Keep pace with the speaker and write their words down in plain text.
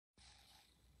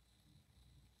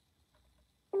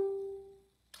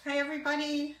Hi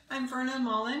everybody, I'm Verna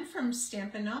Mullen from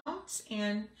Stampin' Notes,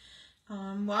 and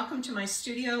welcome to my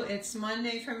studio. It's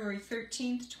Monday, February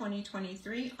 13th,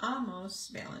 2023,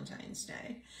 almost Valentine's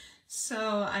Day.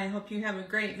 So I hope you have a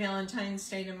great Valentine's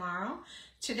Day tomorrow.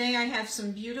 Today I have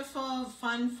some beautiful,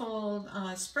 fun-fold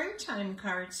springtime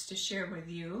cards to share with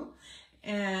you.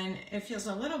 And it feels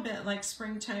a little bit like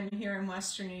springtime here in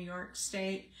Western New York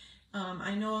State.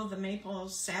 I know the maple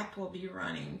sap will be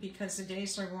running because the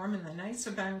days are warm and the nights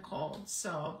have been cold.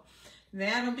 So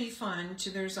that'll be fun.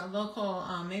 There's a local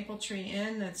maple tree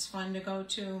inn that's fun to go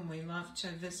to, and we love to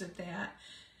visit that.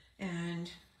 And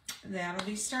that'll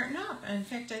be starting up. In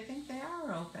fact, I think they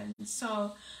are open.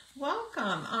 So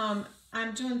welcome.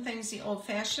 I'm doing things the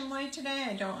old-fashioned way today.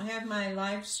 I don't have my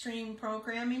live stream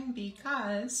programming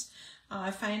because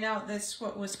I find out that's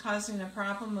what was causing the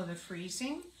problem with the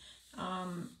freezing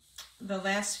the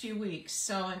last few weeks.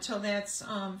 So until that's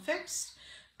fixed,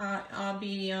 I'll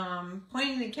be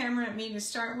pointing the camera at me to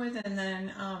start with, and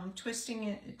then twisting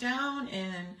it down,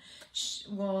 and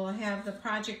we'll have the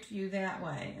project view that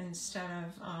way instead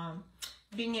of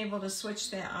being able to switch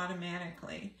that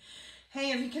automatically. Hey,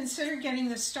 have you considered getting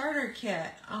the starter kit?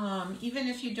 Even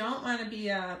if you don't want to be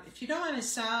if you don't want to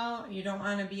sell, you don't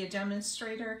want to be a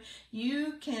demonstrator,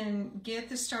 you can get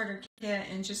the starter kit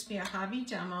and just be a hobby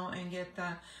demo and get the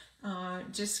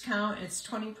discount. It's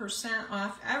 20%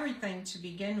 off everything to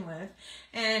begin with,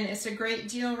 and it's a great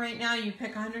deal right now. You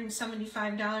pick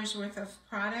 $175 worth of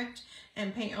product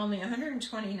and pay only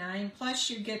 $129, plus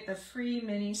you get the free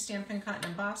mini Stampin' Cut and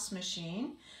Emboss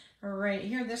machine right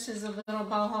here. This is a little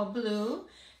boho blue,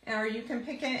 or you can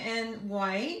pick it in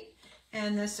white,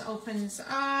 and this opens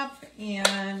up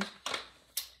and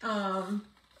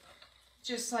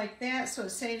just like that, so it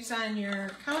saves on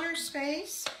your counter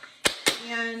space.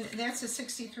 And that's a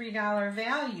 $63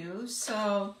 value,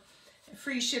 so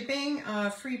free shipping,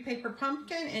 free paper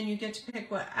pumpkin, and you get to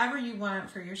pick whatever you want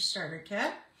for your starter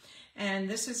kit. And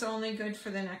this is only good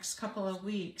for the next couple of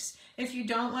weeks. If you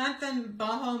don't want the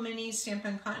boho mini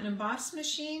Stampin' Cut and Emboss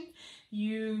machine,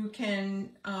 you can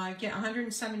get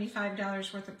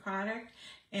 $175 worth of product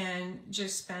and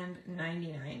just spend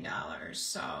 $99.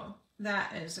 So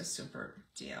that is a super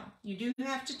deal. You do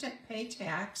have to pay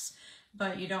tax,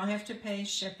 but you don't have to pay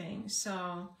shipping.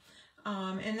 So,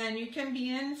 and then you can be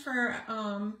in for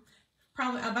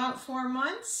probably about 4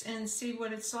 months and see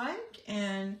what it's like.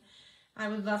 And I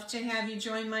would love to have you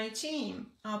join my team.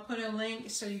 I'll put a link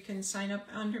so you can sign up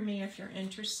under me if you're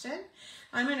interested.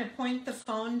 I'm going to point the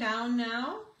phone down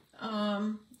now.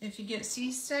 If you get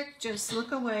seasick, just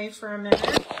look away for a minute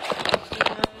and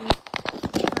turn it.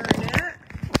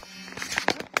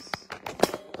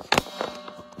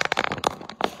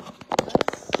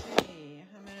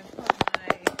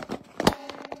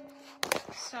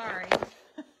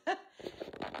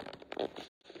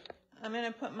 I'm going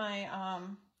to put my,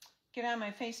 get on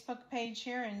my Facebook page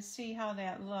here and see how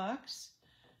that looks,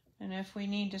 and if we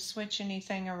need to switch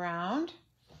anything around.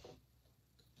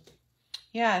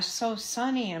 Yeah, it's so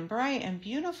sunny and bright and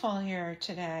beautiful here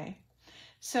today.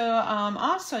 So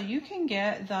also you can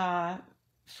get the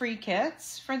free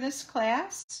kits for this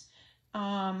class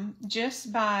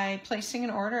just by placing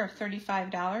an order of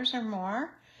 $35 or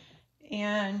more.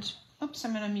 And, oops,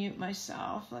 I'm going to mute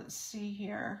myself. Let's see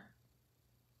here.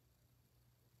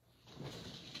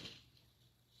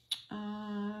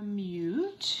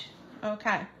 Mute.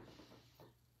 Okay.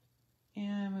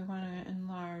 And we want to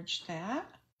enlarge that.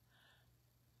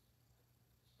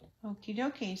 Okie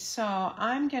dokie. So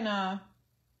I'm gonna,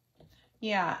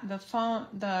 yeah, the phone,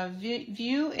 the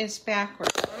view is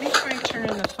backwards. Let me try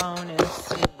turning the phone and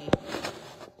see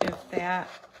if that,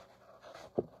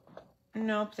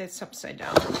 nope, that's upside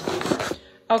down.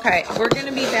 Okay, we're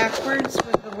gonna be backwards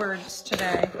with the words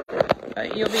today.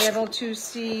 But you'll be able to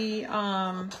see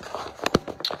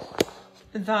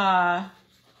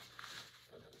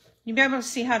you'll be able to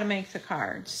see how to make the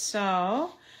cards.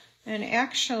 So, and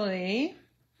actually,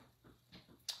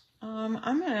 I'm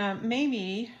gonna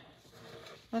maybe,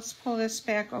 let's pull this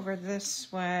back over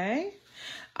this way.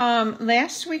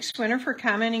 Last week's winner for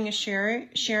commenting and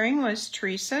sharing was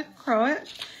Teresa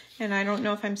Crowett. And I don't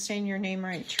know if I'm saying your name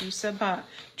right, Teresa, but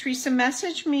Teresa,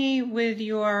 message me with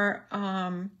your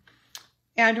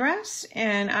address,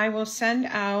 and I will send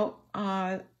out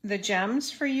the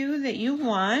gems for you that you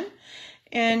want.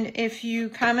 And if you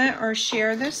comment or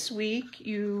share this week,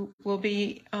 you will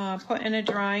be put in a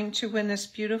drawing to win this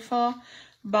beautiful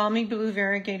balmy blue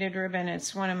variegated ribbon.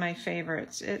 It's one of my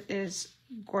favorites. It is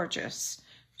gorgeous.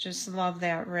 Just love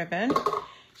that ribbon.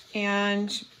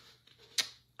 And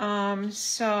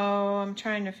So I'm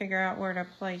trying to figure out where to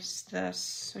place this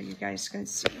so you guys can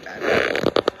see better.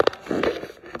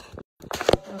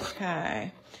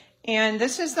 Okay. And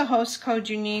this is the host code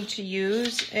you need to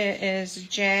use. It is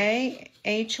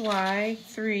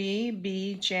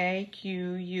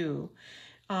JHY3BJQU.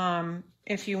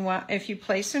 If you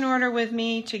place an order with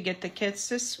me to get the kits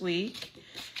this week,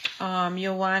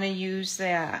 you'll want to use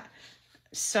that.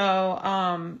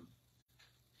 So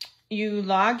you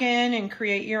log in and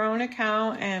create your own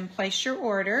account and place your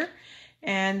order.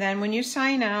 And then when you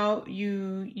sign out,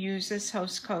 you use this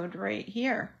host code right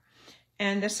here.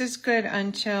 And this is good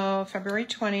until February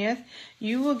 20th.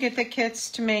 You will get the kits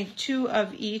to make 2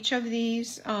 of each of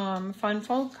these fun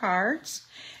fold cards.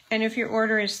 And if your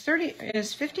order is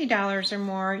 $50 or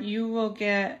more, you will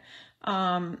get,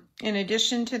 in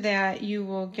addition to that, you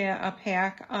will get a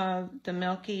pack of the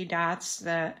Milky Dots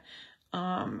that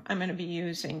I'm going to be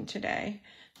using today.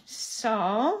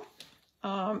 So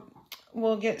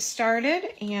we'll get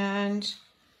started, and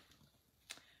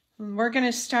we're going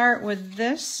to start with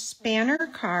this spanner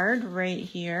card right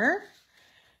here.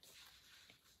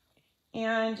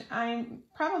 And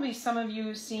probably some of you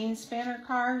have seen spanner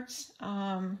cards.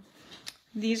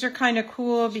 These are kind of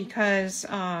cool because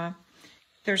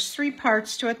there's 3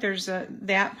 parts to it. There's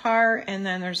that part, and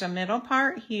then there's a middle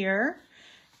part here,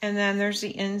 and then there's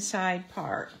the inside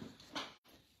part.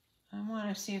 I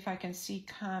want to see if I can see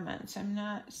comments. I'm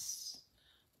not.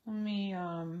 Let me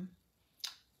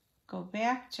go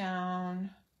back down,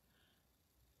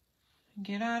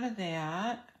 get out of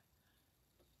that.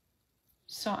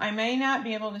 So I may not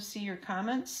be able to see your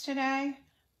comments today,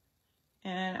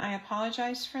 and I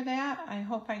apologize for that. I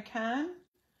hope I can.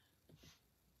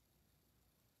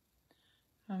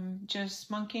 I'm just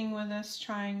monkeying with this,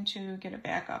 trying to get it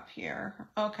back up here.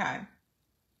 Okay.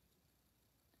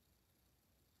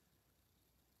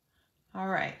 All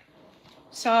right.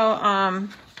 So,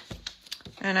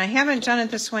 and I haven't done it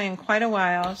this way in quite a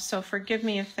while, so forgive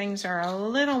me if things are a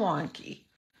little wonky.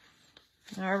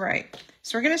 All right,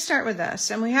 so we're going to start with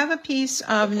this. And we have a piece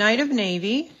of Night of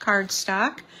Navy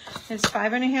cardstock. It's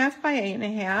 5.5 by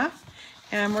 8.5.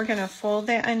 And we're going to fold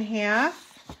that in half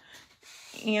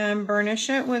and burnish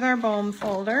it with our bone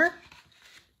folder.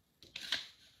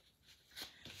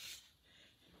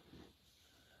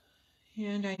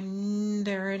 And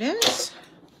there it is.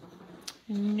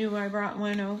 I knew I brought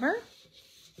one over.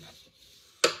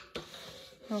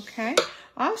 Okay.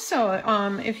 Also,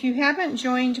 if you haven't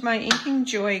joined my Inking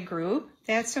Joy group,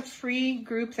 that's a free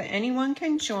group that anyone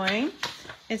can join.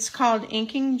 It's called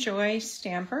Inking Joy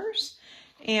Stampers.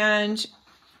 And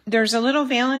there's a little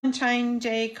Valentine's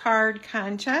Day card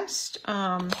contest.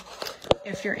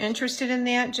 If you're interested in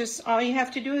that, just all you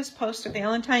have to do is post a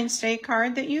Valentine's Day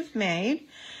card that you've made.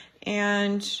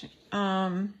 And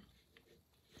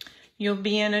you'll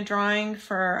be in a drawing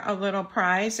for a little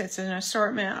prize. It's an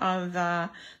assortment of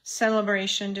the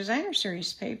Celebration Designer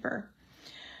Series paper.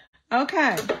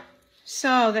 Okay,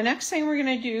 so the next thing we're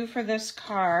going to do for this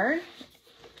card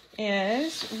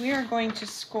is we are going to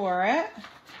score it.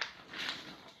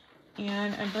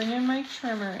 And I'm bringing my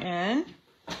trimmer in.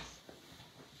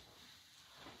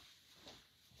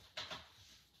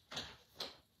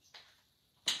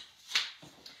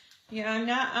 Yeah, I'm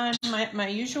not on my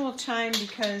usual time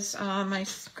because my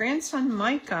grandson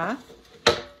Micah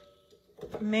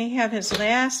may have his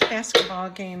last basketball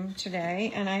game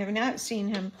today, and I have not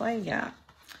seen him play yet.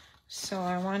 So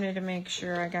I wanted to make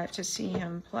sure I got to see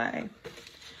him play.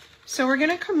 So we're going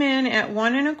to come in at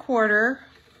 1 1/4,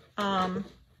 1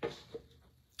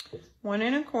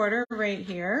 1/4 right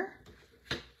here.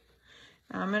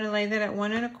 I'm going to lay that at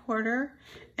 1 1/4,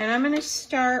 and I'm going to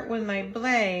start with my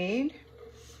blade.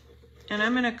 And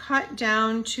I'm going to cut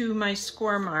down to my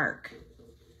score mark.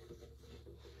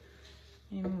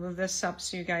 Let me move this up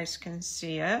so you guys can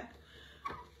see it.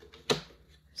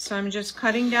 So I'm just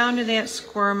cutting down to that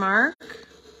score mark,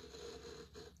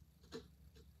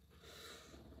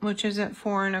 which is at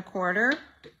 4 1/4.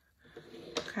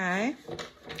 Okay.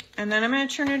 And then I'm going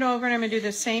to turn it over and I'm going to do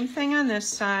the same thing on this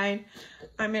side.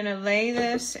 I'm going to lay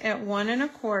this at 1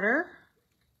 1/4.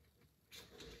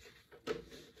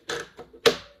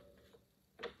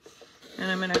 And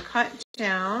I'm going to cut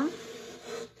down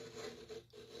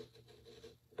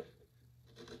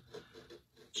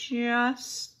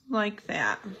just like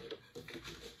that.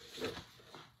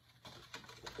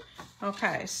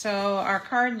 Okay, so our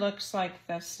card looks like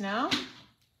this now.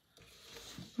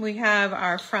 We have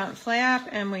our front flap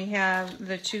and we have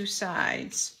the 2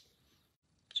 sides,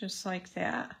 just like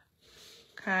that.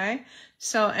 Okay,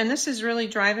 so, and this is really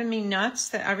driving me nuts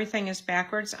that everything is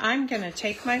backwards. I'm going to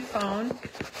take my phone.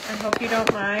 I hope you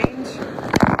don't mind.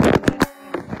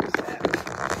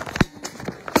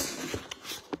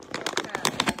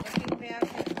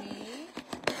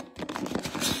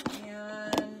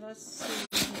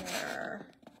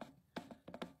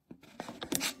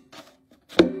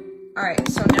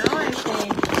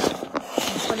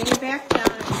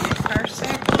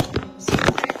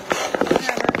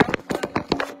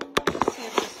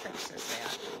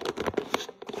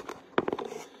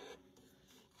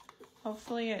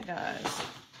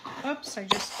 Oops, I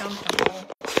just dumped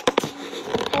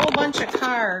a whole bunch of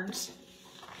cards.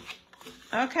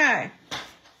 Okay.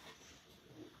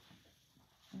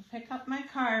 I'll pick up my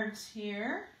cards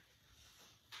here.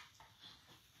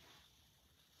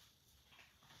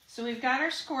 So we've got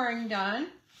our scoring done.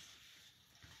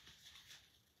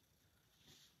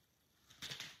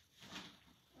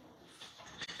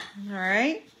 All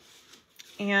right.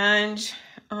 And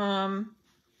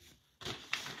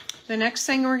the next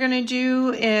thing we're going to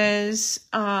do is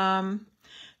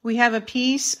we have a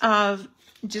piece of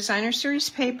designer series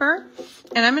paper,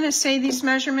 and I'm going to say these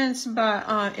measurements,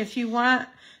 but if you want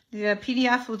the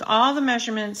PDF with all the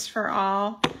measurements for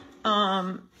all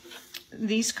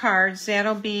these cards,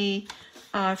 that'll be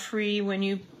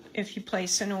free if you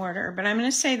place an order. But I'm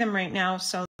going to say them right now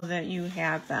so that you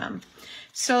have them.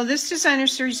 So this designer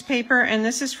series paper, and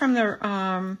this is from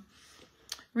the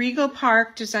Regal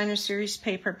Park Designer Series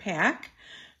paper pack.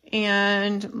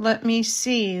 And let me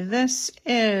see, this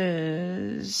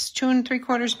is 2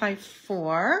 3/4 by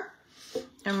 4.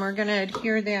 And we're going to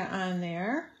adhere that on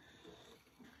there.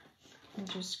 I'm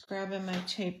just grabbing my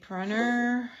tape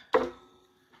runner.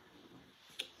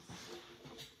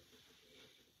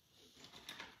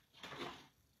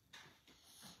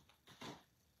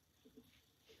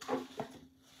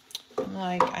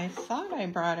 Like, I thought I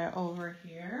brought it over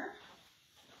here.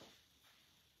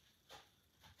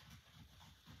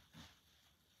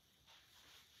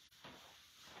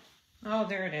 Oh,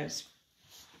 there it is.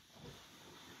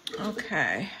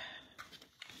 Okay.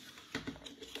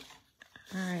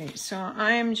 All right, so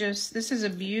this is a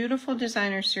beautiful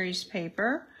designer series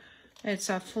paper. It's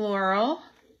a floral.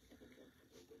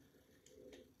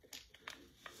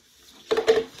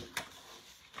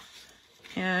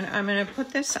 And I'm going to put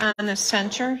this on the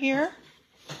center here.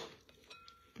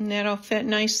 And that'll fit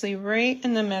nicely right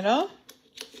in the middle,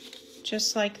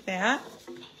 just like that.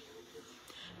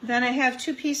 Then I have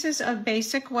 2 pieces of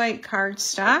basic white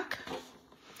cardstock.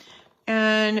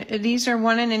 And these are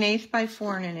 1 1/8 by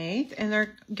 4 1/8. And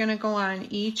they're going to go on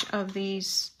each of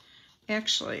these.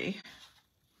 Actually,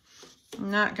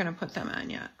 I'm not going to put them on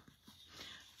yet.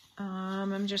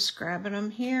 I'm just grabbing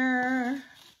them here.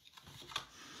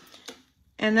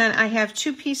 And then I have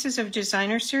 2 pieces of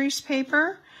designer series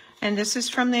paper. And this is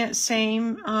from that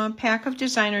same pack of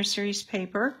designer series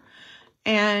paper.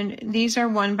 And these are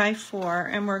 1 by 4.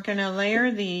 And we're going to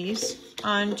layer these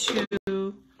onto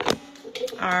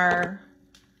our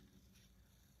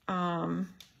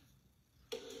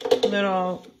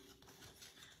little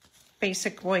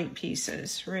basic white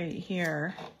pieces right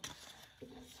here.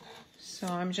 So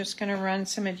I'm just going to run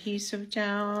some adhesive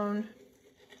down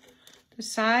the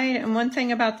side. And one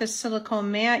thing about this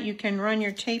silicone mat, you can run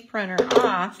your tape runner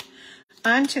off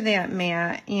onto that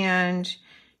mat and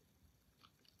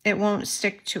it won't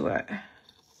stick to it.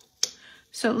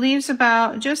 So it leaves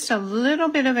about just a little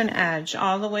bit of an edge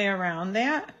all the way around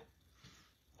that.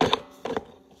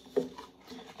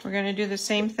 We're going to do the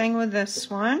same thing with this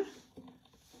one.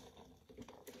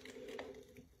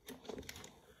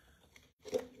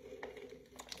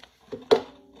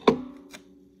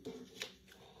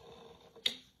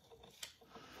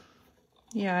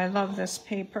 Yeah, I love this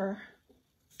paper.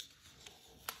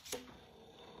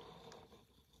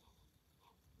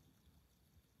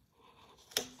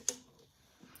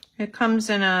 It comes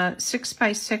in a 6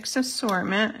 by 6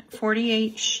 assortment,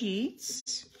 48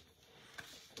 sheets.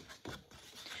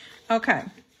 Okay,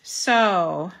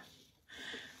 so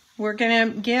we're gonna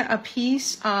get a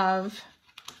piece of,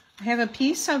 I have a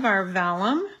piece of our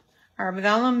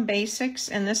vellum basics,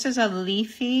 and this is a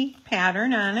leafy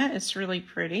pattern on it. It's really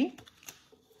pretty.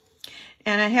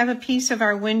 And I have a piece of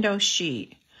our window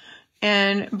sheet.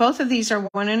 And both of these are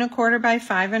 1 1/4 by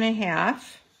 5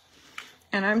 1/2.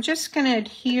 And I'm just going to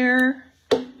adhere,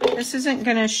 this isn't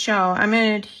going to show, I'm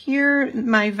going to adhere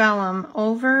my vellum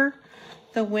over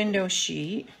the window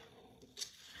sheet.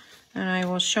 And I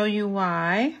will show you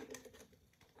why.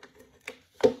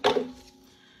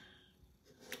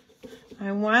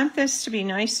 I want this to be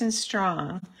nice and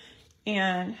strong.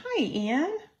 And hi,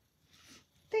 Ian.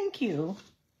 Thank you.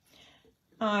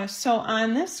 So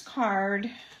on this card,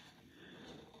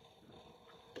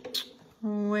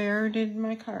 where did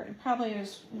my card? It probably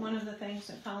was one of the things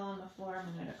that fell on the floor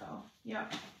a minute ago.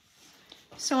 Yep.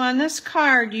 So on this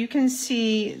card, you can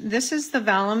see this is the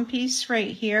vellum piece right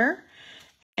here.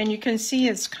 And you can see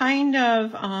it's kind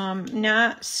of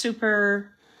not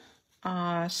super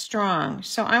strong.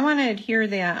 So I want to adhere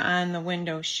that on the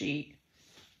window sheet,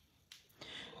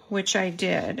 which I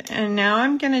did. And now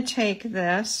I'm going to take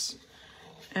this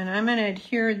and I'm going to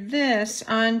adhere this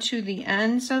onto the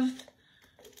ends of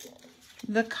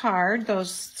the card,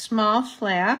 those small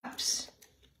flaps,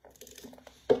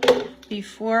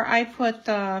 before I put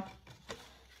the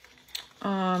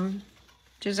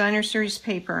designer series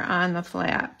paper on the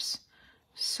flaps.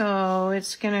 So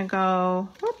it's gonna go,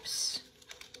 whoops,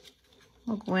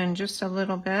 we'll go in just a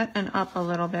little bit and up a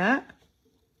little bit.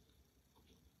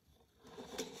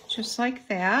 Just like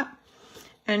that.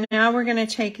 And now we're gonna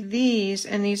take these,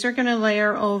 and these are gonna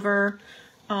layer over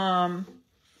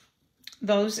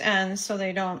those ends so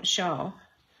they don't show.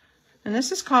 And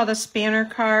this is called a spanner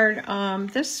card.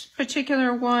 This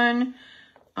particular one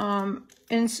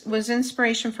was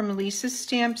inspiration from Lisa's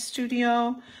Stamp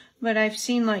Studio, but I've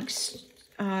seen like Sue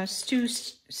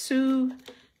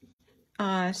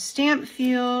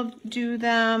Stampfield do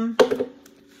them. I've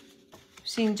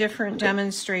seen different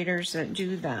demonstrators that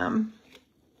do them.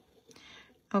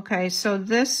 Okay, so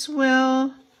this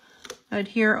will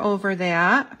adhere over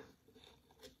that,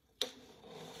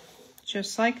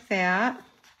 just like that.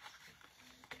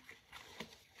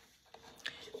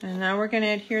 And now we're going to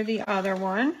adhere the other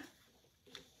one.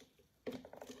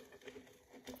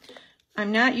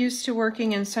 I'm not used to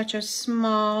working in such a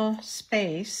small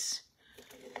space,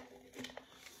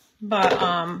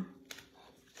 but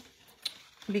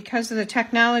because of the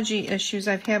technology issues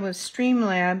I've had with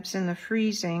Streamlabs and the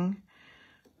freezing,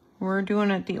 we're doing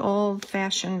it the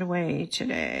old-fashioned way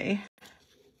today.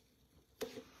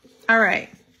 All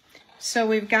right, so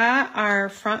we've got our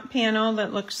front panel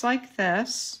that looks like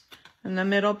this, and the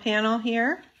middle panel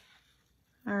here.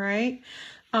 All right,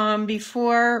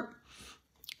 before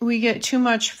we get too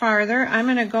much farther, I'm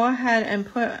going to go ahead and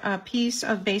put a piece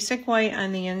of basic white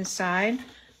on the inside.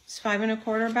 It's 5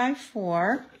 1/4 by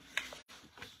 4.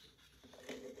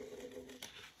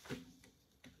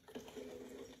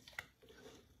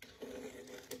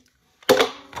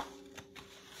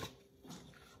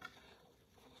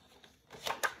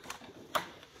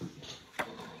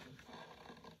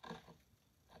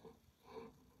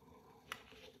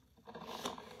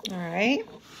 All right,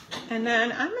 and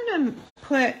then I'm going to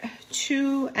put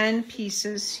 2 end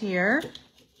pieces here,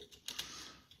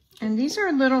 and these are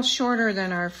a little shorter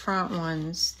than our front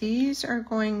ones. These are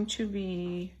going to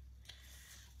be,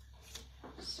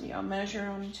 let's see, I'll measure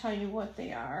them and tell you what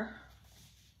they are.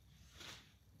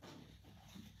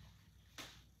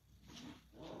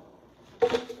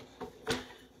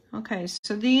 Okay,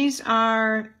 so these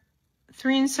are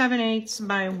 3 7/8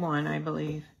 by 1, I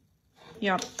believe.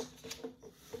 Yep.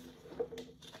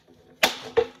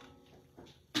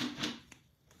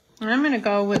 And I'm going to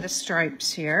go with the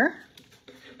stripes here.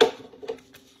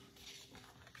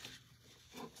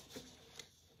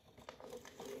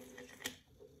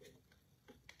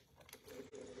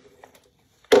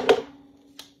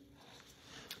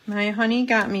 My honey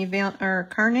got me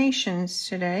carnations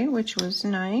today, which was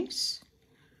nice.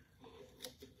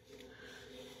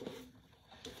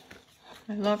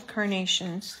 I love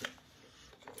carnations.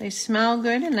 They smell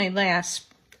good and they last.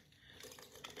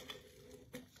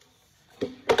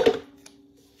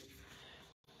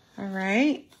 All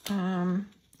right, and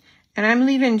I'm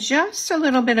leaving just a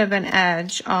little bit of an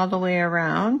edge all the way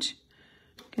around.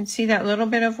 You can see that little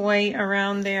bit of white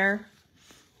around there.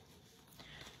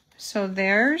 So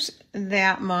there's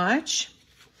that much.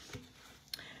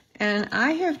 And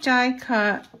I have die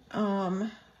cut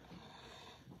some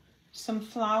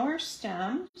flower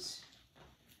stems.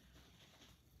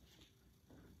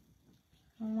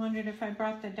 I wondered if I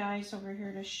brought the dies over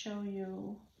here to show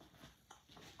you.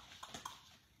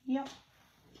 Yep.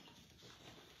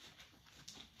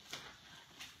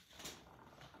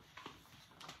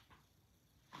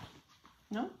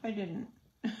 Nope, I didn't.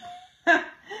 Let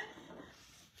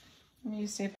me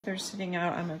see if they're sitting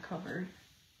out on the cupboard.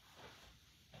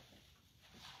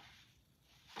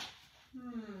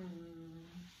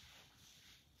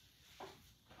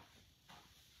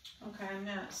 Okay, I'm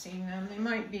not seeing them. They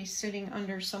might be sitting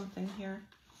under something here.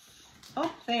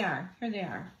 Oh, they are. Here they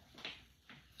are.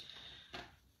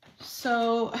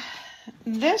 So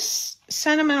this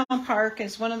Sentimental Park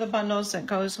is one of the bundles that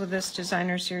goes with this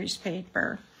designer series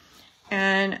paper.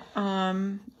 And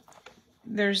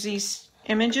there's these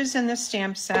images in the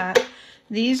stamp set.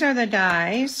 These are the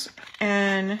dies,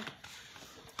 and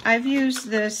I've used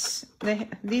this.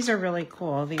 These are really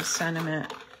cool, these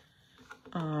sentiment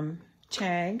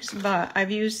tags, but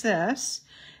I've used this,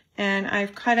 and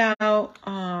I've cut out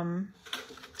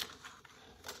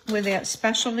with that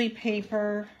specialty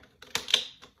paper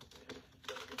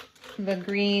the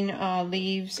green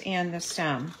leaves and the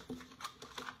stem.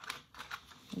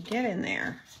 Get in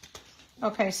there.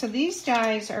 Okay, so these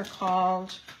dies are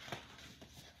called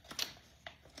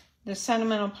the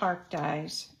Sentimental Park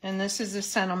dies, and this is the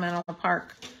Sentimental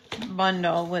Park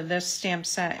bundle with this stamp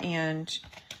set and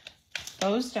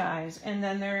those dies. And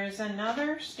then there is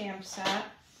another stamp set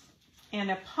and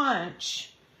a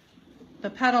punch, the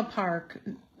Petal Park.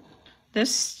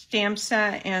 This stamp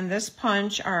set and this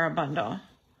punch are a bundle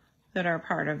that are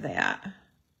part of that.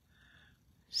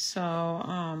 So,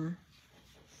 I'm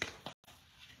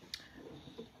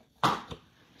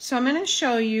going to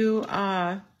show you,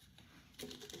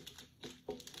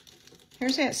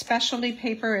 here's that specialty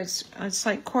paper. It's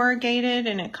like corrugated,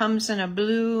 and it comes in a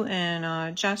blue and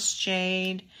a Just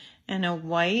Jade and a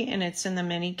white, and it's in the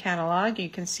mini catalog. You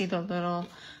can see the little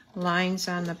lines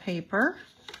on the paper.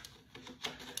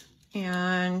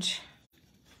 And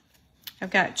I've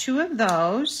got 2 of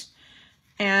those,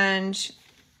 and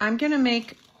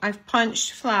I've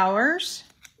punched flowers,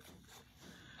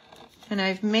 and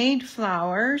I've made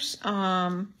flowers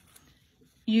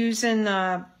using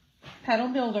the Petal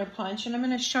Builder punch, and I'm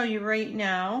going to show you right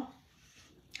now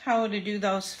how to do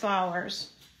those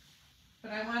flowers.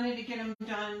 But I wanted to get them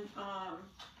done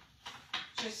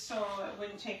just so it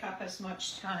wouldn't take up as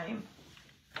much time.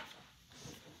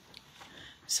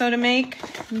 So to make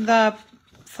the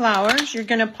flowers, you're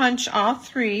going to punch all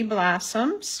 3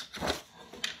 blossoms.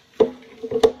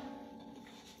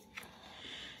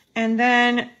 And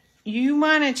then you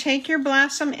want to take your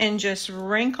blossom and just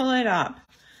wrinkle it up.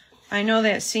 I know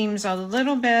that seems a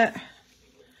little bit,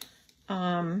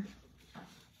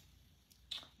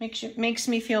 makes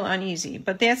me feel uneasy,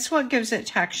 but that's what gives it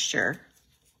texture.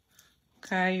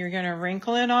 Okay, you're going to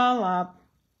wrinkle it all up.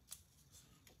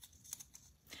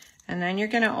 And then you're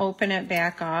going to open it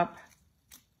back up.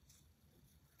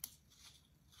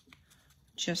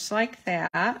 Just like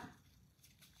that.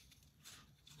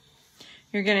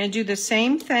 You're going to do the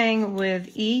same thing with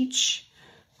each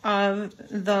of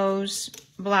those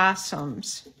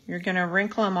blossoms. You're going to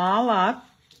wrinkle them all up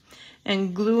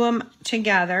and glue them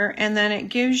together, and then it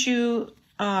gives you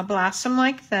a blossom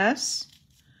like this.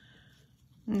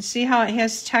 And see how it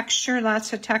has texture,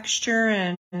 lots of texture,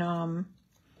 and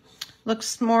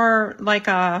looks more like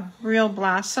a real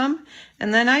blossom.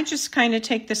 And then I just kind of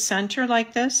take the center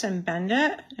like this and bend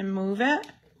it and move it.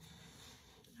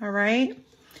 All right.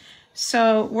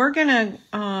 So we're going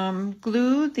to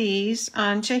glue these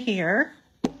onto here,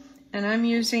 and I'm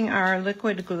using our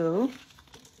liquid glue.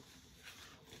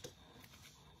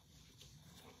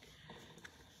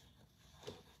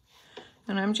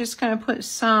 And I'm just going to put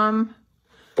some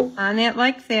on it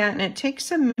like that, and it takes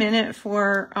a minute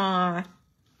for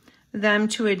them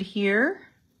to adhere.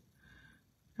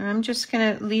 And I'm just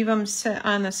going to leave them sit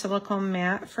on the silicone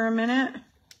mat for a minute.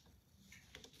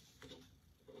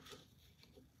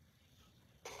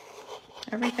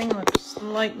 Everything looks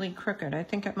slightly crooked. I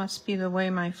think it must be the way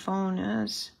my phone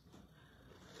is.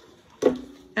 And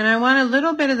I want a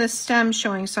little bit of the stem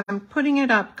showing, so I'm putting it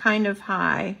up kind of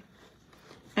high.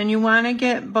 And you want to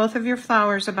get both of your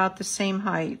flowers about the same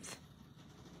height.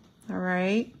 All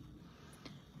right.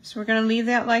 So we're going to leave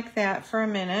that like that for a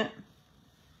minute.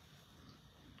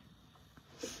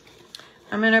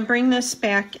 I'm going to bring this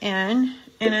back in,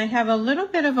 and I have a little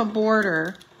bit of a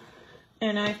border.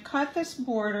 And I've cut this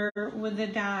border with the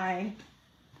die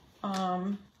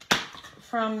from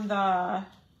the,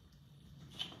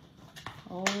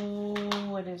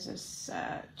 what is this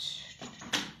set?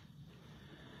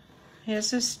 It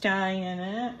has this die in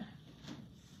it.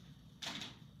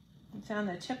 It's on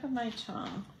the tip of my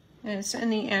tongue. And it's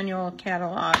in the annual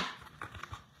catalog.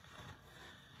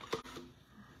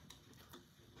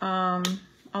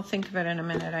 I'll think of it in a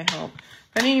minute, I hope.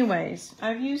 But anyways,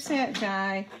 I've used that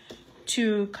die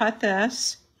to cut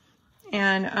this,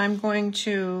 and I'm going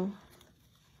to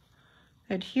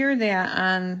adhere that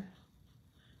on,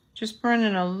 just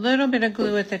running a little bit of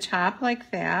glue at the top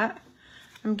like that.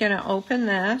 I'm going to open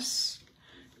this,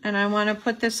 and I want to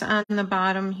put this on the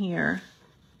bottom here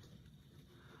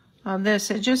of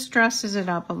this. It just dresses it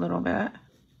up a little bit.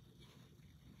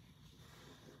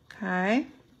 Okay.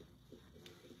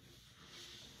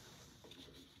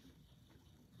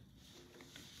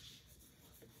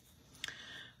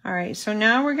 All right, so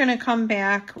now we're going to come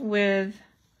back with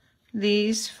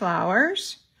these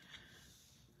flowers.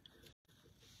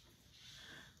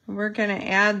 We're going to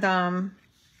add them.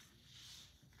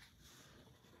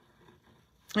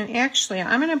 And actually,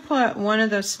 I'm going to put one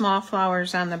of the small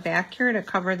flowers on the back here to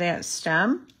cover that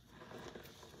stem.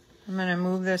 I'm going to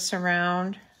move this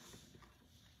around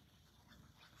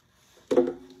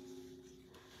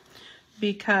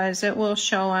because it will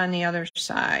show on the other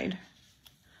side.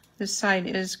 This side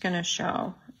is going to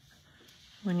show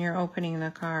when you're opening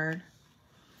the card.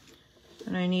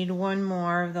 And I need one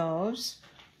more of those.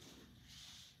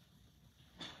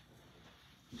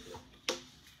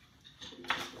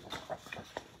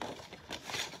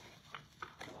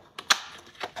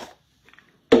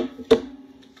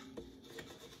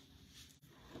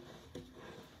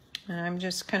 And I'm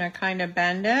just going to kind of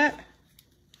bend it.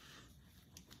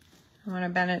 I want to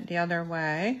bend it the other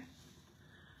way.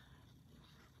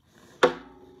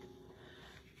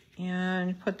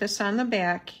 And put this on the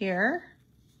back here.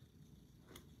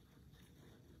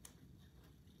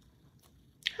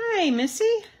 Hi,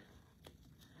 Missy.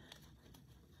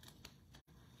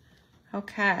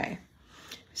 Okay.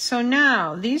 So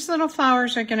now these little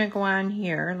flowers are going to go on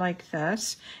here like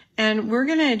this. And we're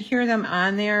going to adhere them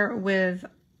on there with,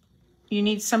 you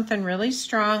need something really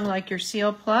strong like your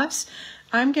Seal Plus.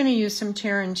 I'm going to use some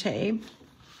tear and tape.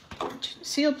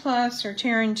 Seal Plus or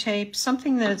tear and tape,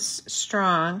 something that's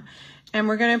strong. And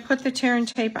we're going to put the tear and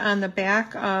tape on the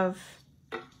back of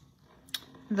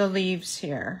the leaves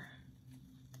here.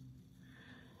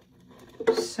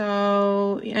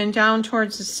 So, and down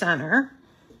towards the center.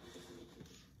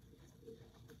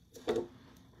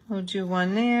 We'll do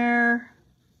one there.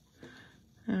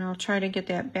 And I'll try to get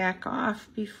that back off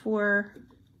before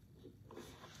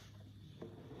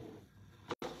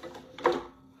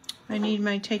I need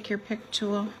my Take Your Pick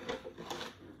tool.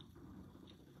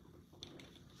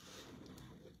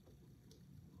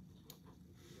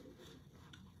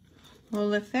 We'll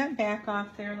lift that back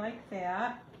off there like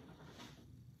that.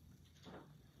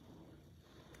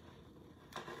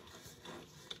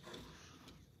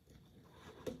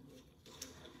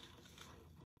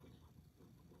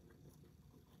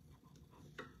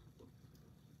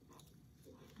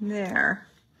 There.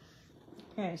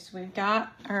 Okay, so we've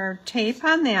got our tape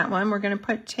on that one. We're going to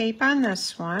put tape on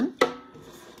this one.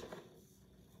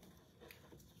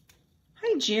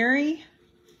 Hi, Jerry.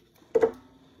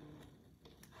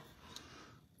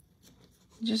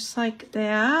 Just like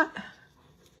that.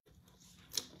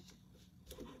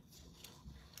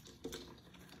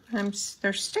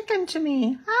 They're sticking to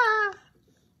me. Ah.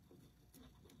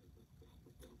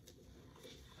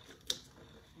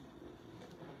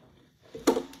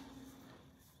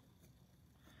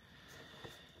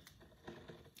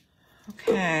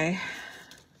 Okay.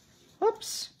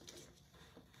 Whoops.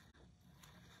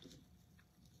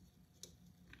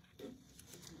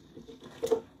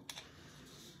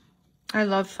 I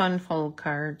love fun fold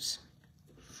cards.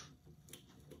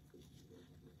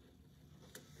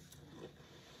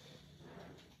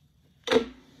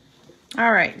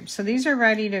 All right, so these are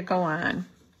ready to go on.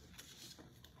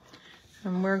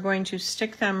 And we're going to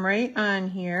stick them right on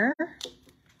here.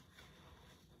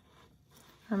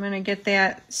 I'm going to get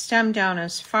that stem down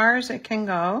as far as it can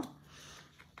go.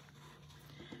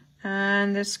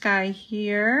 And this guy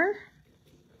here.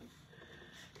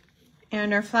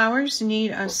 And our flowers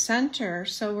need a center,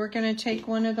 so we're going to take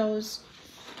one of those,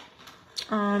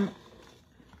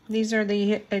 these are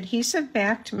the adhesive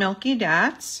backed Milky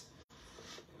Dots.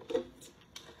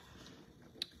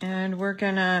 And we're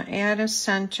going to add a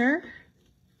center,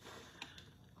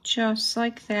 just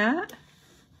like that.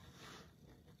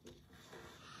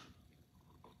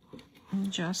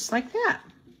 Just like that.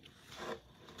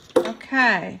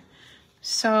 Okay.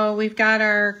 So we've got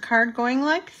our card going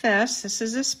like this. This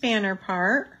is a spanner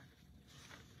part.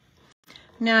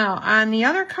 Now on the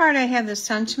other card I have the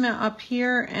sentiment up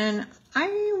here, and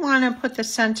I want to put the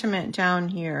sentiment down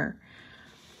here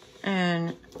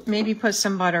and maybe put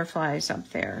some butterflies up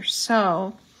there.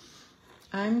 So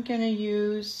I'm going to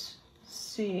use, let's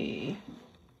see,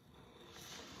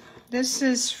 this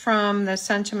is from the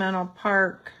Sentimental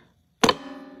Park.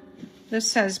 This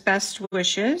says Best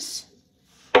Wishes.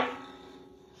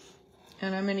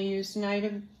 And I'm going to use Night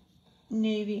of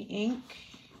Navy ink.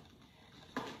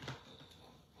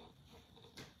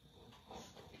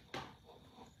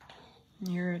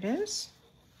 Here it is.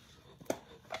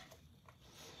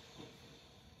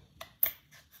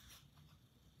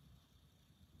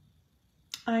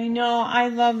 I know, I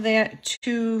love that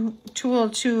tool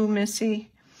too,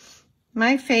 Missy.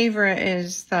 My favorite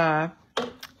is the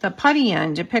putty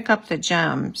end to pick up the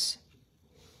gems.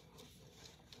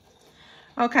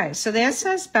 Okay, so that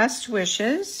says Best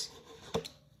Wishes.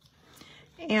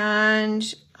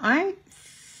 And I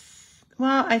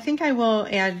think I will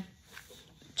add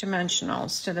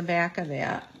dimensionals to the back of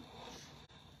that.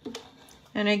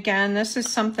 And again, this is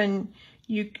something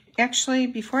you actually,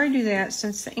 before I do that,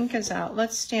 since the ink is out,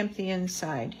 let's stamp the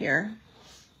inside here.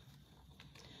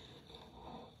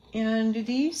 And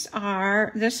these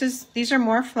are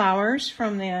more flowers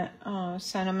from that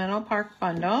Sentimental Park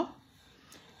bundle.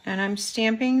 And I'm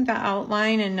stamping the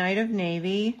outline in Night of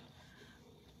Navy.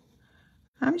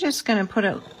 I'm just going to put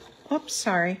it, oops,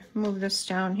 sorry, move this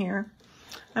down here.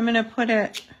 I'm going to put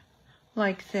it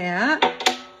like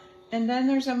that. And then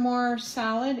there's a more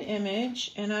solid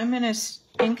image, and I'm going to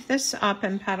ink this up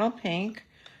in Petal Pink,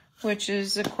 which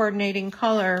is the coordinating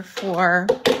color for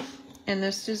in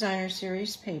this designer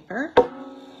series paper.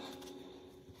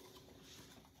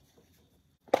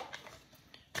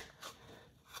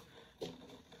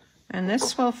 And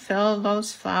this will fill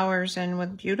those flowers in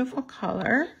with beautiful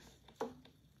color.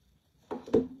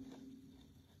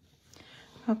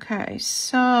 Okay,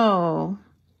 so,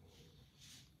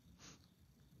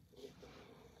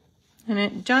 and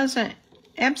it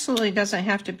absolutely doesn't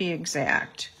have to be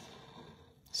exact.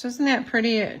 So isn't that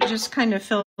pretty? It just kind of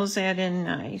fills that in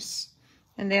nice.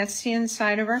 And that's the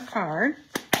inside of our card.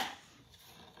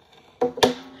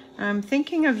 I'm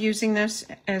thinking of using this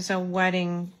as a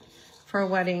wedding, for a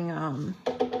wedding. I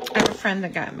have a friend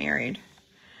that got married.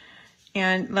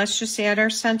 And let's just add our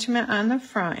sentiment on the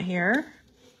front here.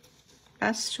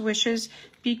 Best wishes.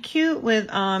 Be cute with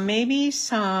maybe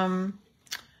some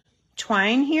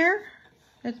twine here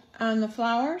on the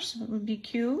flowers. It would be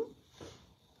cute.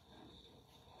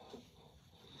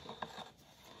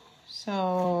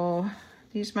 So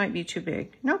these might be too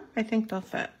big. Nope, I think they'll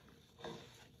fit.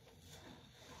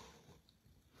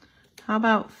 How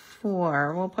about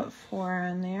 4? We'll put 4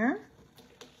 on there.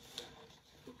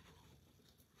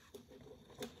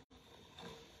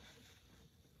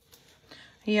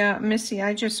 Yeah, Missy,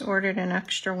 I just ordered an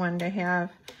extra one to have,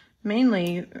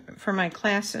 mainly for my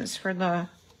classes, for the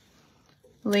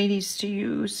ladies to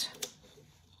use.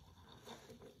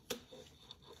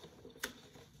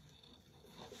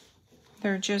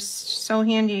 They're just so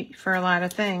handy for a lot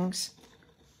of things.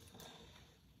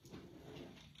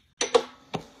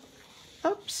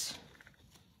 Oops.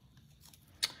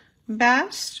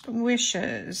 Best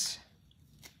wishes.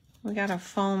 We got a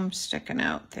foam sticking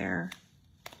out there.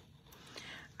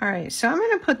 All right, so I'm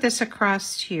going to put this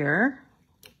across here.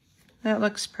 That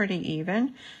looks pretty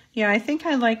even. Yeah, I think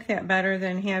I like that better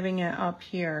than having it up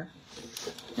here.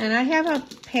 And I have a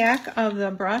pack of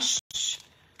the brushed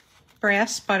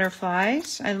brass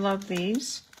butterflies. I love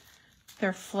these.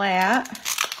 They're flat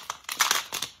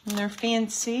and they're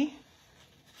fancy.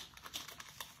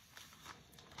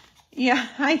 Yeah,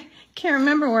 I can't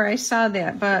remember where I saw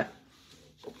that, but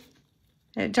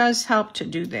it does help to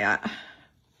do that.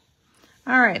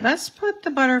 All right, let's put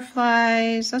the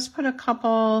butterflies. Let's put a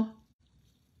couple,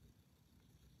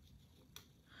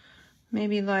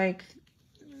 maybe like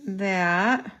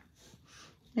that.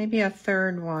 Maybe a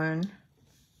third one.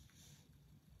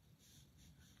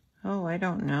 Oh, I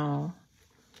don't know.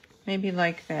 Maybe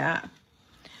like that.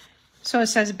 So it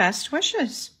says best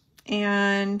wishes.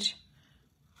 And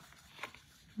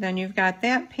then you've got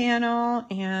that panel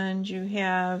and you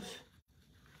have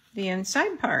the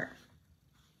inside part.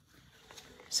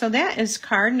 So that is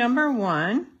card number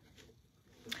 1.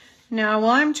 Now,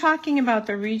 while I'm talking about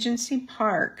the Regency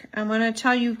Park, I want to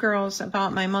tell you girls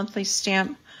about my monthly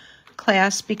stamp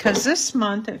class, because this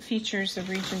month it features the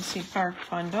Regency Park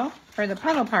bundle, or the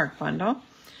Petal Park bundle,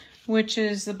 which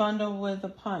is the bundle with the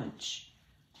punch.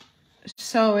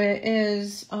 So it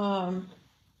is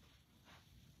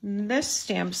this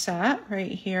stamp set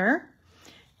right here,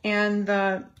 and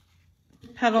the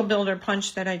Petal Builder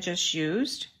punch that I just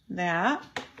used, that.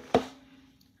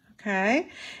 Okay,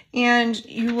 and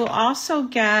you will also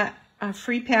get a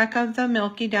free pack of the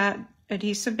Milky Dot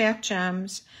adhesive back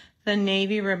gems, the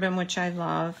navy ribbon, which I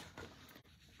love,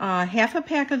 half a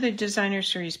pack of the designer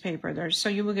series paper there, so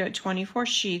you will get 24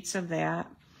 sheets of that,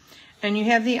 and you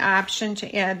have the option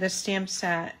to add the stamp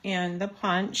set and the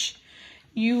punch.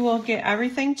 You will get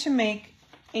everything to make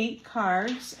 8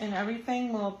 cards, and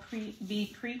everything will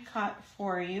be pre-cut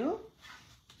for you.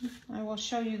 I will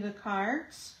show you the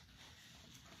cards.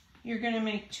 You're going to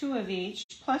make 2 of each,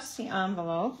 plus the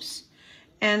envelopes.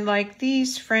 And like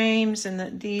these frames,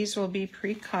 and these will be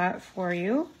pre-cut for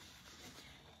you.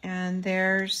 And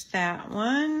there's that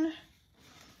one.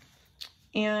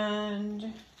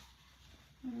 And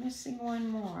I'm missing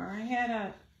one more. I had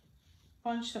a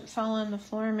bunch that fell on the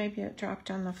floor. Maybe it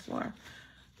dropped on the floor.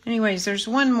 Anyways, there's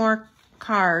one more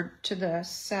card to the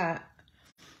set.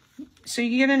 So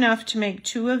you get enough to make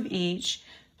 2 of each,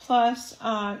 plus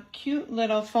a cute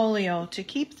little folio to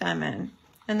keep them in.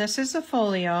 And this is a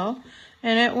folio,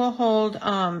 and it will hold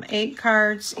 8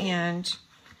 cards and,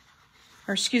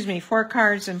 or excuse me, 4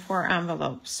 cards and 4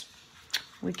 envelopes.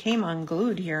 We came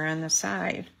unglued here on the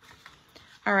side.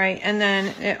 All right, and then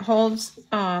it holds,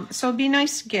 so it'd be a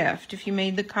nice gift if you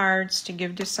made the cards to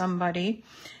give to somebody,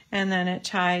 and then it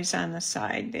ties on the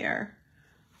side there.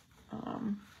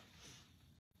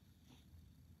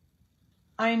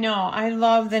 I know, I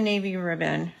love the navy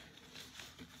ribbon.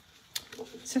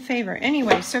 It's a favorite.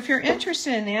 Anyway, so if you're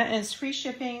interested in that, it's free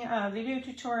shipping, a video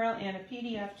tutorial, and a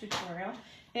PDF tutorial.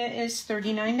 It is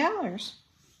 $39.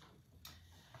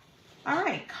 All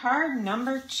right, card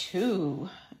number 2.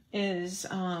 is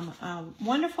a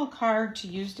wonderful card to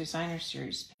use designer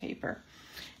series paper.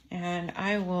 And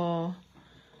I will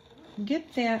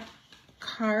get that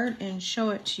card and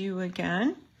show it to you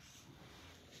again.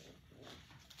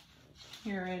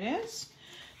 Here it is.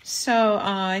 So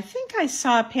I think I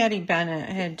saw Patty Bennett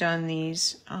had done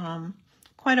these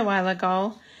quite a while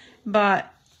ago,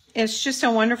 but it's just a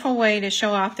wonderful way to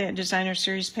show off that designer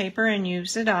series paper and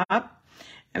use it up.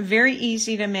 Very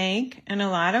easy to make and a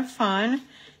lot of fun.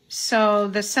 So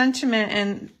the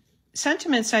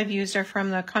sentiments I've used are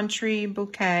from the Country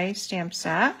Bouquet stamp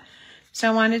set. So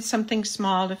I wanted something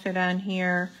small to fit on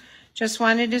here. Just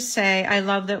wanted to say, I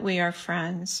love that we are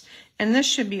friends. And this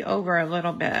should be over a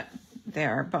little bit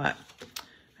there, but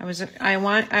I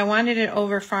wanted it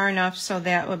over far enough so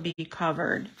that would be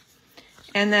covered.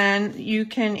 And then you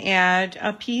can add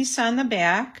a piece on the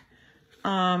back,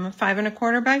 5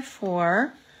 1/4 by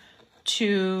 4,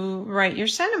 to write your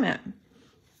sentiment.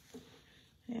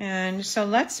 And so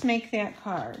let's make that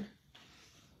card.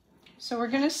 So we're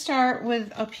going to start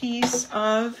with a piece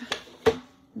of,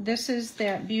 this is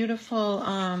that beautiful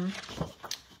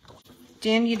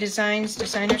Dandy Designs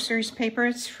Designer Series paper.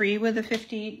 It's free with a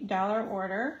 $50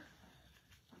 order.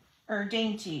 Or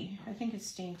Dainty. I think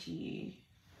it's Dainty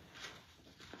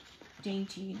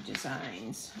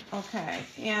Designs. Okay.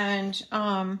 And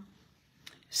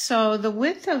so the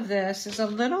width of this is a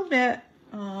little bit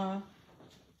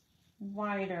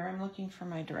wider. I'm looking for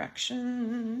my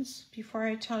directions before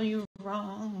I tell you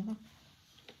wrong.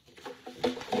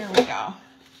 There we go.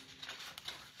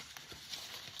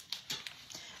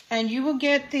 And you will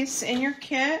get this in your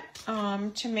kit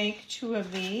to make 2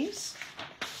 of these.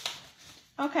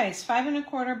 Okay, it's 5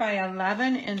 1/4 by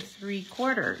 11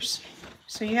 3/4.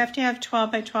 So you have to have 12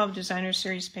 by 12 designer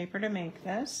series paper to make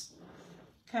this.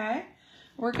 Okay,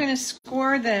 we're going to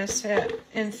score this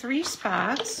in 3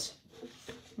 spots.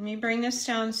 Let me bring this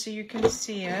down so you can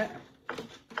see it.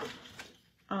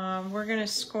 We're going to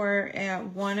score at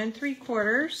 1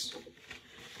 3/4.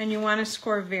 And you want to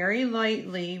score very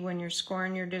lightly when you're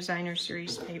scoring your designer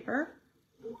series paper.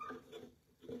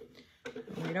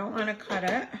 We don't want to cut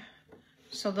it.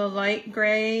 So the light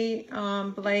gray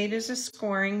blade is a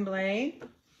scoring blade.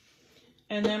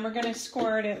 And then we're going to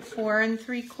score it at 4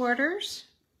 3/4.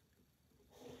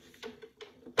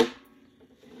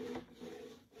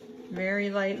 Very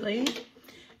lightly.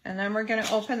 And then we're going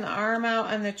to open the arm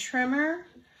out on the trimmer.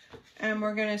 And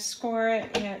we're going to score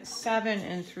it at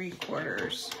 7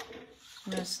 3/4.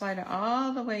 I'm going to slide it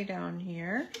all the way down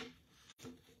here.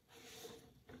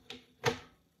 All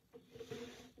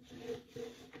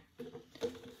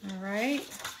right.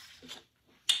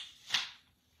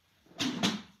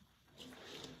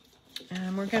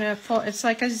 And we're going to fold, it's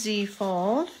like a Z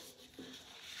fold.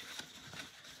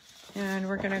 And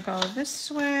we're going to go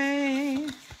this way.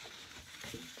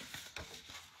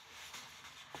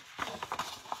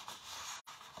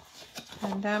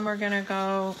 And then we're going to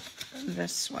go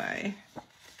this way.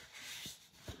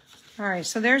 All right,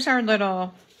 so there's our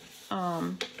little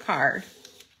card.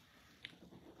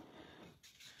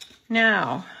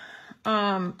 Now,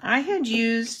 I had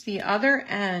used the other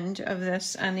end of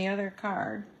this on the other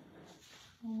card.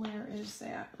 Where is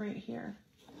that? Right here.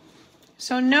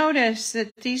 So notice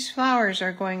that these flowers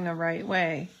are going the right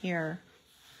way here.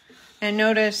 And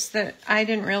notice that I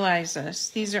didn't realize this.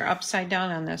 These are upside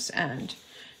down on this end.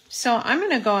 So I'm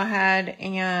going to go ahead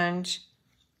and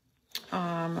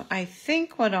I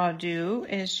think what I'll do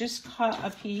is just cut a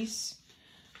piece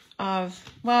of,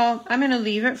 well, I'm going to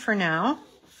leave it for now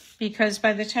because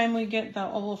by the time we get the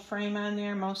oval frame on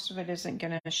there, most of it isn't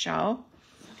going to show.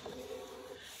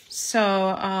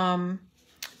 So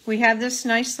we have this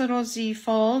nice little Z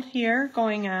fold here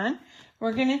going on.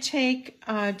 We're going to take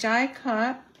a die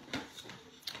cut.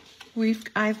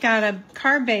 I've got a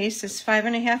card base that's 5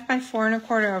 1/2 by 4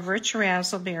 1/4 of rich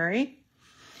raspberry.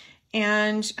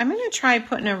 And I'm going to try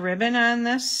putting a ribbon on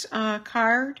this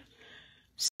card.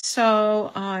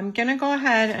 So I'm going to go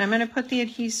ahead and I'm going to put the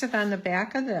adhesive on the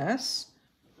back of this.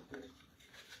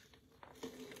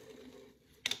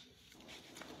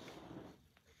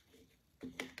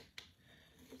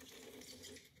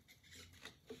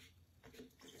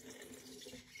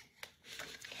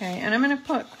 Okay, and I'm going to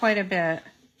put quite a bit.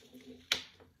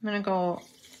 I'm going to go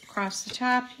across the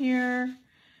top here,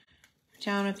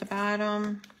 down at the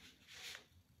bottom,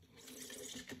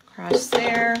 across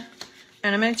there,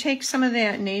 and I'm going to take some of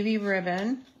that navy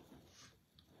ribbon.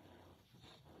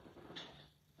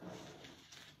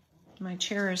 My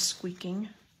chair is squeaking.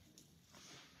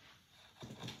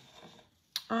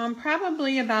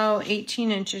 Probably about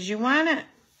 18 inches. You want it,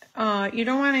 you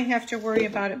don't want to have to worry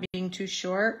about it being too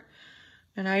short.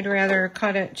 and I'd rather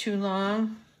cut it too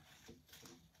long.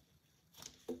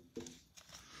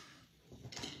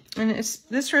 And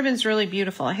this ribbon's really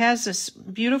beautiful. It has this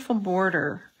beautiful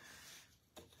border.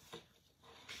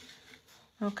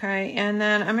 Okay, and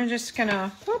then I'm just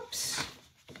gonna, whoops.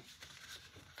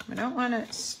 I don't want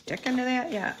to stick into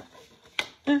that yet.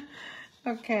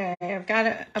 Okay, I've got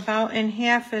it about in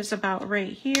half is about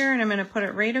right here, and I'm gonna put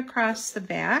it right across the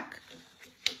back.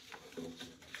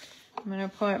 I'm gonna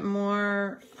put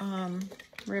more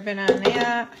ribbon on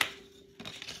that.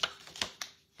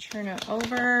 Turn it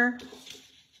over.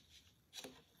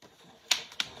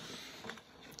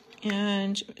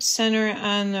 And center it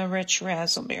on the rich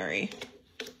raspberry.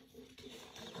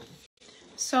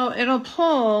 So it'll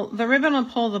pull, the ribbon will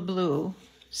pull the blue.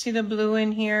 See the blue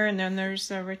in here, and then there's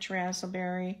the rich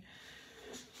raspberry.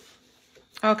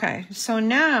 Okay, so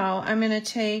now I'm gonna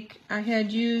take, I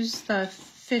had used the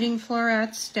Fitting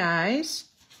Florets dies.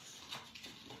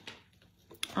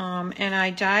 And I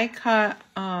die cut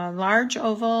a large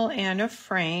oval and a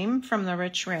frame from the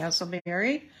rich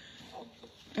raspberry.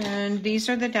 And these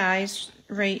are the dies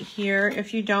right here.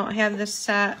 If you don't have this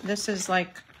set, this is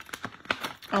like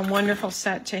a wonderful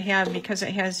set to have because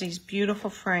it has these beautiful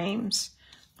frames.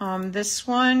 This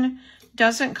one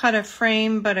doesn't cut a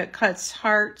frame, but it cuts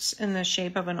hearts in the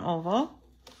shape of an oval.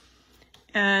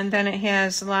 And then it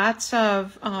has lots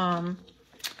of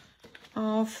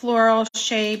floral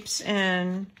shapes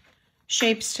and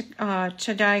shapes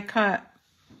to die cut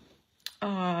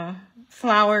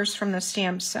flowers from the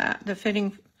stamp set, the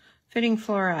fitting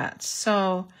florets.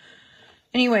 So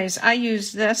anyways, I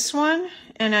use this one,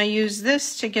 and I use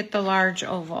this to get the large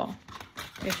oval,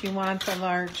 if you want the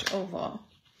large oval.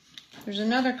 There's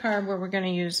another card where we're going to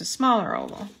use a smaller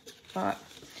oval. But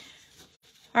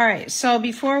all right, so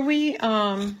before we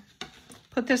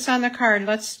put this on the card,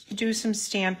 let's do some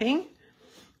stamping.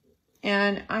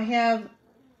 And I have,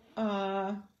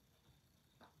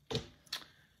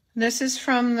 this is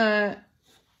from the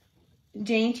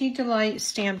Dainty Delight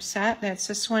stamp set. That's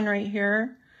this one right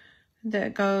here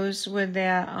that goes with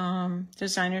that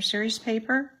designer series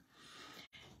paper.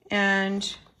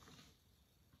 And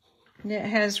it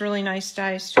has really nice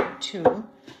dies to it too.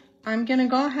 I'm going to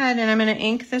go ahead and I'm going to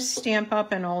ink this stamp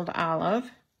up in Old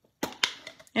Olive.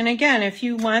 And again, if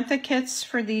you want the kits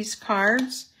for these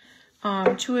cards,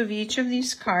 2 of each of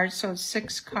these cards, so it's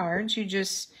 6 cards, you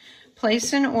just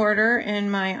place an order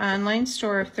in my online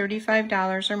store of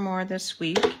 $35 or more this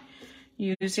week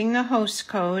using the host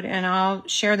code, and I'll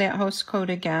share that host code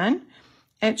again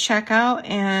at checkout,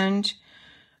 and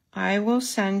I will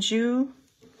send you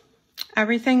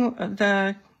everything,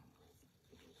 the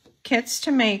kits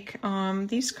to make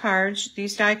these cards.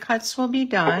 These die cuts will be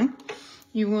done.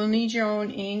 You will need your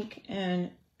own ink and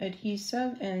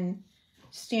adhesive and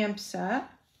stamp set.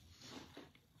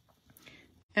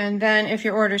 And then if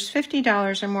your order is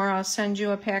 $50 or more, I'll send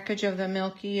you a package of the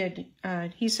Milky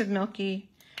adhesive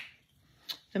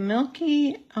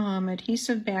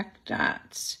adhesive back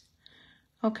dots.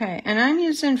 Okay, and I'm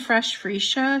using Fresh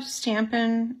Freesia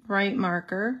Stampin' Right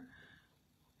marker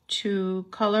to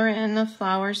color in the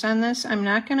flowers on this. I'm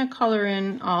not going to color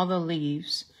in all the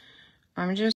leaves.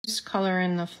 I'm just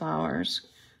coloring the flowers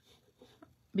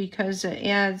because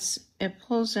it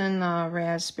pulls in the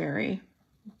raspberry.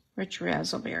 Rich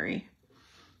raspberry.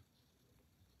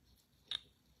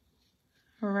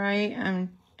 All right,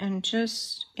 and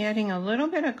just adding a little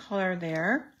bit of color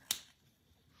there.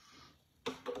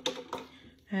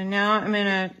 And now I'm going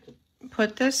to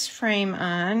put this frame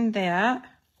on that.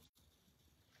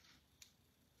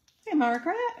 Hey,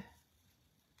 Margaret.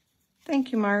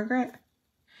 Thank you, Margaret.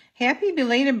 Happy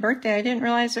belated birthday. I didn't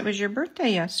realize it was your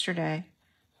birthday yesterday.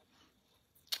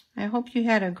 I hope you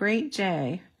had a great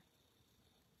day.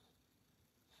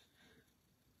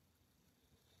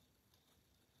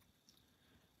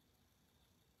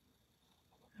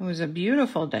 It was a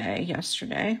beautiful day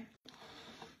yesterday.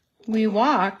 I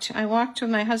walked with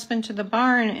my husband to the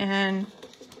barn, and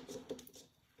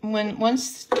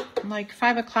once like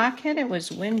 5 o'clock hit, it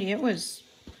was windy. It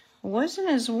wasn't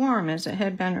as warm as it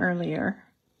had been earlier.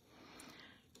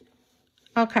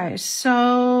 Okay,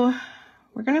 so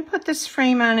we're going to put this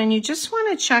frame on, and you just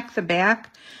want to check the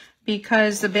back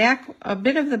because a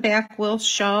bit of the back will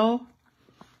show.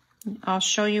 I'll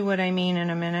show you what I mean in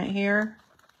a minute here.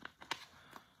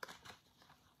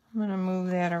 I'm going to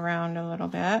move that around a little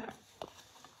bit.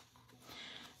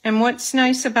 And what's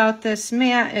nice about this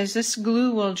mat is this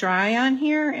glue will dry on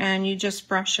here and you just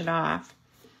brush it off.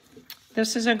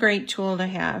 This is a great tool to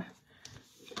have.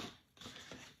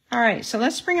 All right, so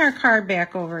let's bring our card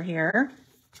back over here.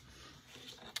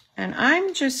 And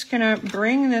I'm just gonna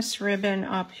bring this ribbon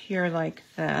up here like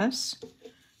this,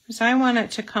 because I want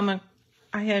it to come,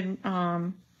 I had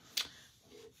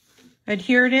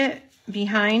adhered it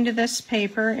behind this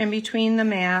paper in between the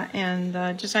mat and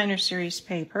the designer series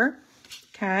paper,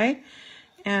 okay?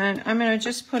 And I'm gonna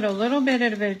just put a little bit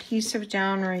of adhesive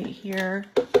down right here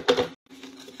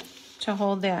to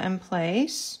hold that in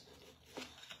place.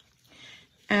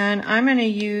 And I'm gonna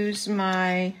use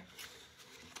my,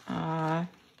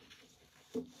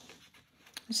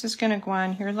 this is gonna go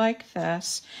on here like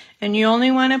this. And you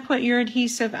only wanna put your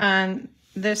adhesive on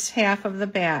this half of the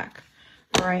back.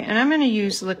 All right, and I'm gonna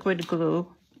use liquid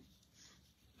glue.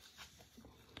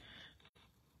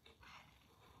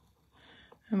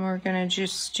 And we're gonna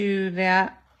just do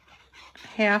that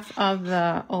half of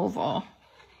the oval.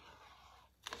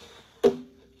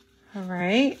 All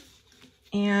right,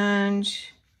 and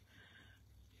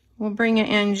we'll bring it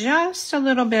in just a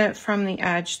little bit from the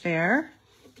edge there.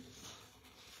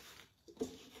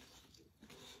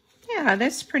 Yeah,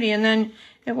 that's pretty, and then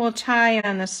it will tie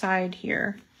on the side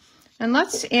here. And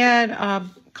let's add a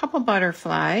couple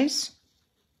butterflies.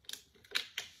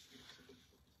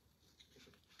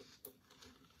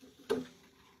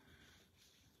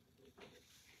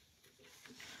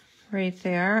 Right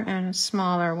there, and a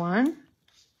smaller one.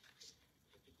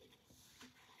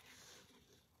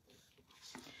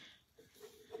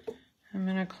 I'm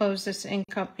going to close this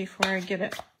ink up before I get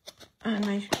it on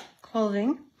my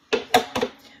clothing.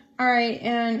 All right,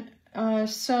 and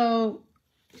so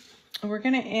we're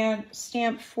going to add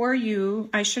stamp For You.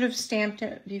 I should have stamped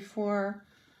it before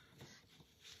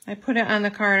I put it on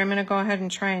the card. I'm going to go ahead and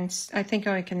try and, I think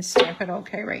I can stamp it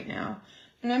okay right now.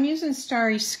 And I'm using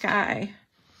Starry Sky.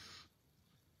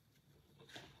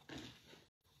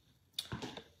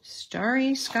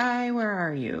 Starry Sky, where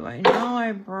are you? I know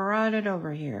I brought it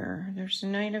over here. There's a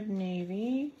Night of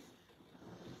Navy.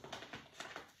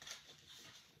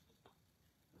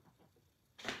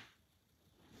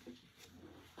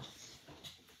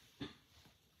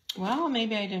 Well,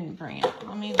 maybe I didn't bring it.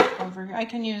 Let me look over here. I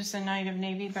can use the Night of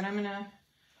Navy, but I'm gonna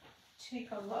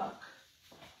take a look.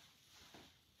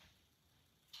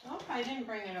 Oh, I didn't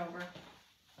bring it over.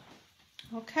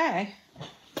 Okay,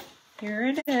 here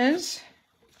it is.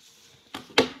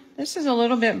 This is a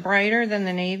little bit brighter than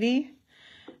the navy.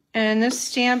 And this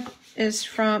stamp is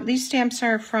from, these stamps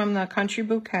are from the Country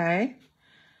Bouquet.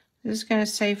 This is gonna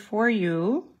say For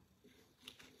You.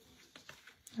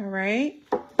 All right.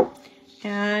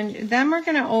 And then we're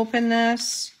gonna open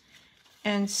this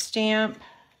and stamp,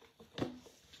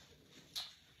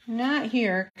 not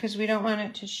here, because we don't want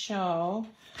it to show.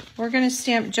 We're gonna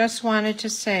stamp Just Wanted to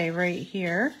Say right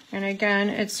here. And again,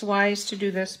 it's wise to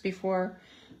do this before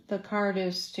the card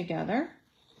is together.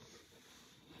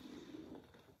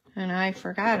 And I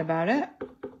forgot about it.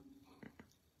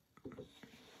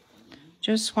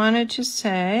 Just Wanted to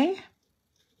Say.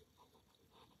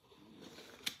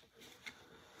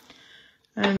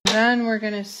 And then we're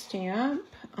going to stamp.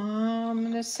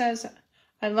 This says,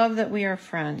 I love that we are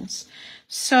friends.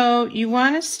 So you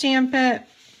want to stamp it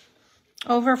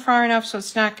over far enough so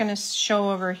it's not going to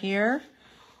show over here.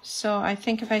 So I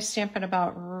think if I stamp it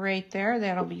about right there,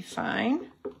 that'll be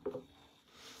fine.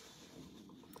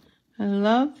 I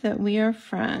love that we are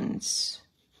friends.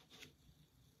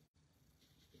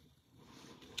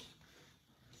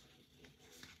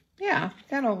 Yeah,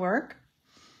 that'll work.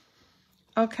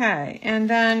 Okay, and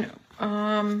then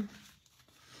I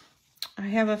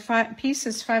have a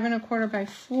pieces 5 1/4 by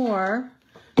 4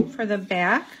 for the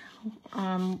back,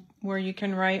 where you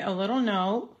can write a little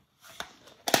note.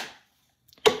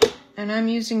 And I'm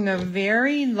using the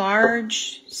very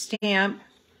large stamp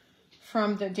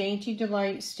from the Dainty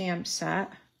Delight stamp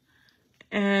set.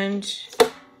 And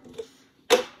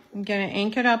I'm gonna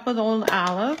ink it up with Old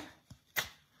Olive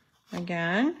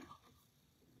again.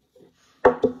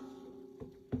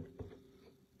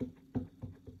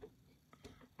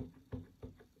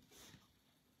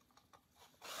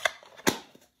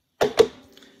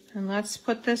 And let's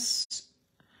put this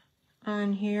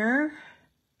on here.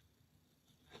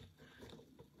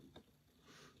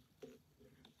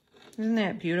 Isn't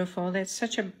that beautiful? That's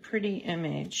such a pretty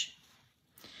image.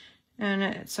 And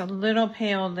it's a little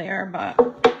pale there, but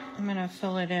I'm gonna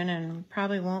fill it in and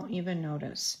probably won't even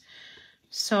notice.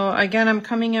 So again, I'm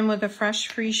coming in with a fresh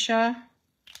freesia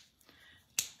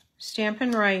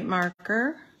Stampin' Write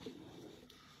marker.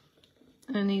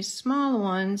 And these small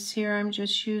ones here, I'm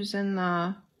just using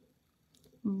the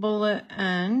bullet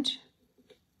end.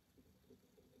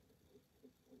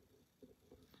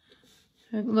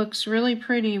 It looks really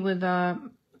pretty with a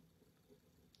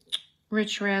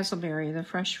rich raspberry, the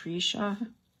fresh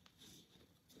freesia.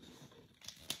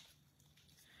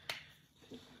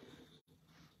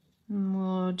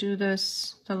 do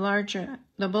this, the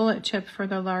bullet tip for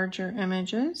the larger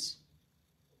images.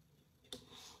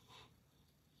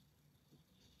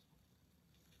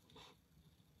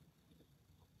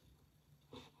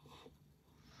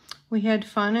 We had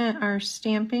fun at our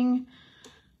stamping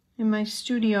in my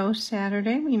studio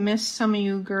Saturday. We missed some of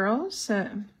you girls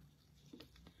that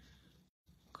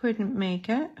couldn't make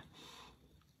it.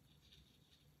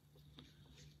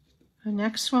 The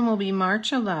next one will be March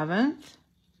 11th.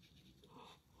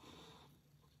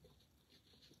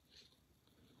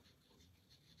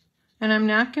 And I'm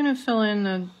not going to fill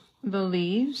in the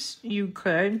leaves. You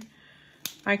could.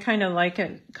 I kind of like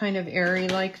it kind of airy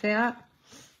like that.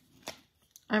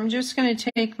 I'm just going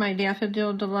to take my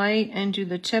Daffodil Delight and do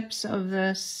the tips of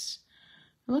this.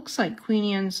 It looks like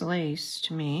Queen Anne's lace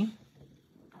to me.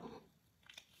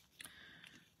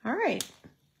 All right.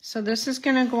 So this is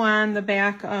going to go on the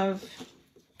back of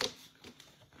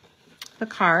the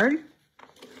card.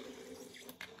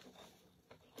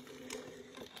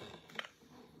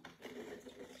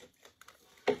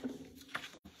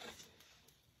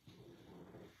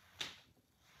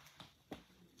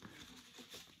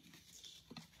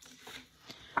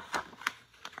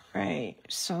 Right,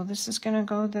 so this is going to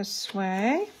go this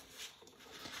way.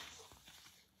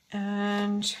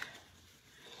 And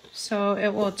so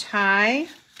it will tie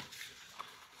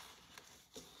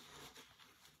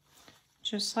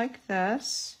just like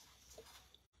this.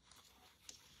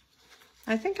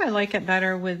 I think I like it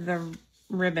better with the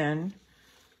ribbon,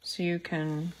 so you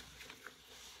can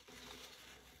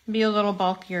be a little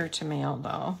bulkier to mail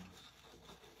though.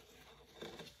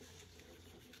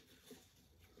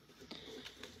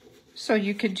 So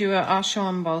you could do it, I'll show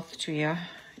them both to you,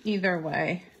 either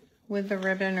way, with the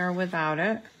ribbon or without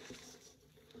it.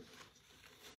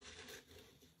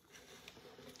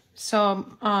 So,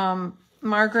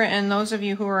 Margaret and those of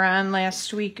you who were on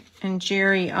last week, and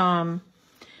Jerry,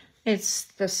 it's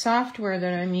the software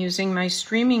that I'm using, my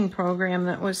streaming program,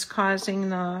 that was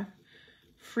causing the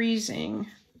freezing.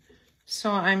 So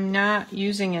I'm not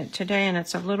using it today, and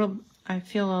it's a little, I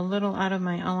feel a little out of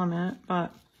my element,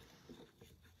 but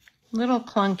a little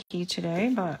clunky today,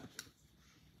 but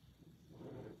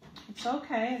it's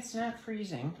okay, it's not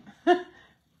freezing.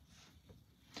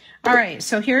 All right,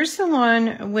 so here's the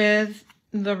one with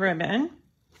the ribbon,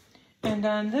 and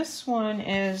then this one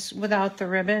is without the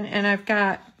ribbon, and I've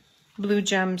got blue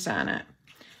gems on it.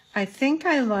 I think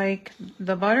I like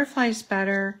the butterflies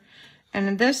better,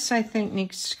 and this I think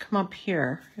needs to come up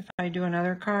here. If I do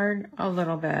another card, a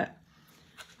little bit.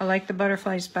 I like the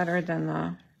butterflies better than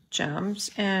the gems,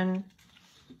 and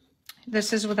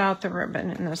this is without the ribbon,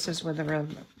 and this is with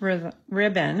the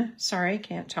ribbon. Sorry,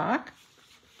 can't talk.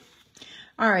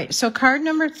 All right, so card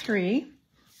number 3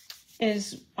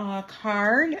 is a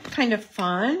card, kind of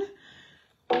fun,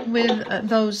 with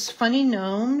those funny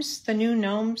gnomes, the new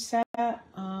gnome set.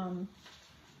 Oh,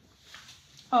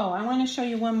 I want to show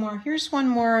you one more. Here's one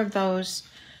more of those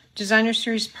designer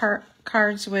series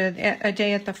cards with A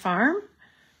Day at the Farm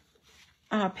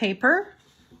paper.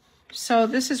 So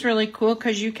this is really cool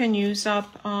because you can use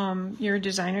up your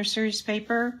designer series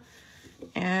paper,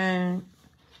 and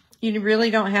you really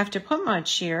don't have to put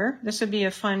much here. This would be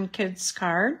a fun kids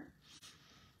card.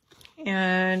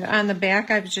 And on the back,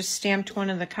 I've just stamped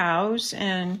one of the cows,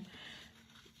 and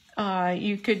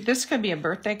this could be a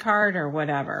birthday card or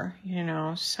whatever, you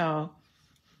know. So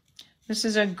this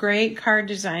is a great card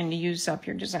design to use up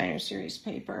your designer series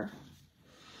paper.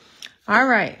 All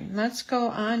right, let's go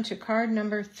on to card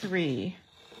number 3.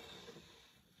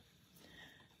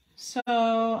 So,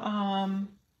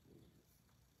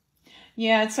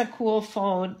 yeah, it's a cool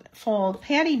fold.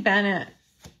 Patty Bennett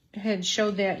had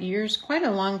showed that quite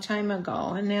a long time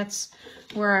ago, and that's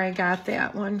where I got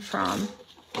that one from.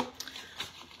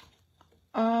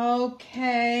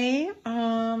 Okay,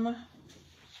 oh,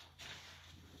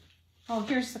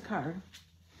 here's the card.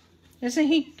 Isn't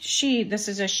this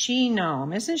is a she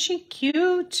gnome. Isn't she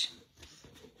cute?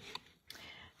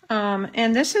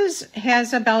 And this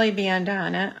has a belly band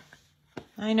on it.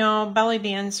 I know belly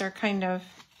bands are kind of,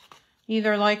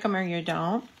 either like them or you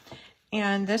don't.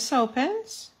 And this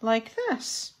opens like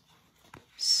this.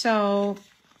 So,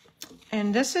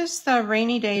 and this is the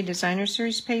Rainy Day Designer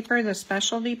Series paper, the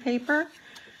specialty paper.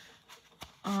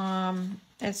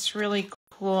 It's really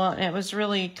cool. It was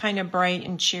really kind of bright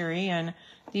and cheery, and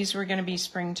these were going to be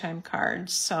springtime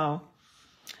cards, so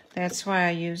that's why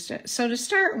I used it. So to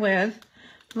start with,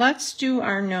 let's do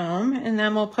our gnome, and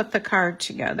then we'll put the card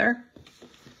together.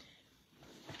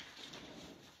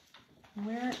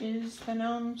 Where is the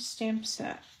gnome stamp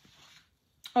set?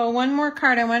 Oh, one more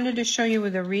card I wanted to show you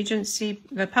with the Regency,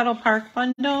 the Petal Park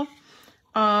bundle.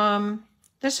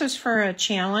 This is for a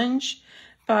challenge,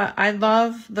 but I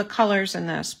love the colors in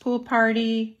this. Pool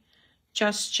Party,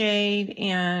 Just Jade,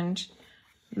 and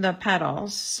the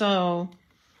petals. So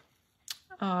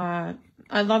I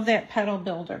love that petal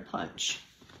builder punch.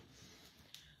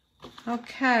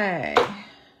 Okay.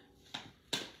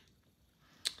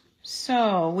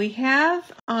 So we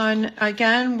have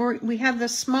we have the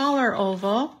smaller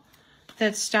oval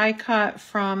that's die cut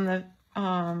from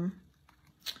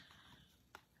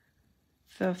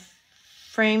the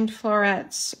Framed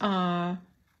Florets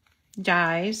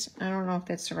dies. I don't know if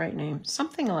that's the right name.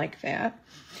 Something like that.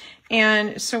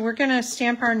 And so we're going to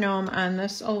stamp our gnome on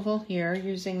this oval here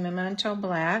using Memento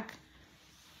Black.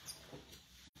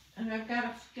 And I've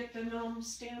got to get the gnome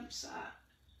stamp set.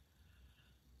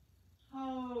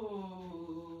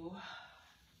 Oh.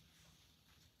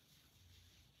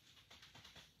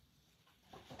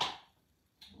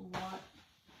 What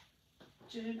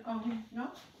did, oh,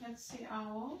 no, that's the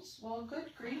owls. Well, good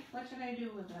grief, what did I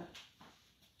do with it?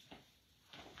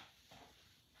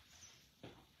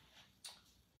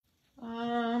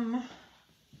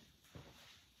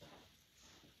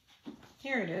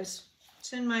 Here it is.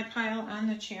 It's in my pile on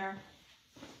the chair.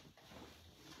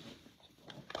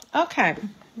 Okay,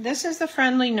 this is the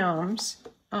Friendly Gnomes.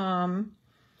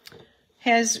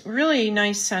 Has really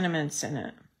nice sentiments in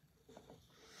it.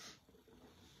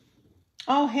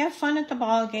 Oh, have fun at the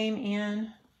ball game,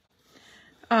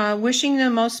 Anne. Wishing the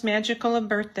most magical of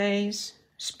birthdays.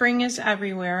 Spring is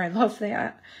everywhere. I love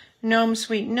that. Gnome,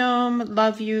 sweet gnome,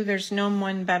 love you. There's no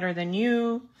one better than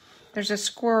you. There's a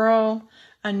squirrel,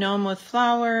 a gnome with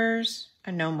flowers,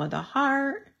 a gnome with a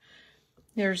heart.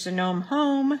 There's a gnome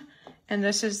home, and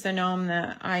this is the gnome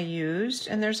that I used,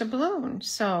 and there's a balloon.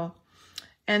 So,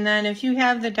 and then if you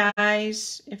have the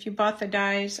dies, if you bought the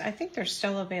dies, I think they're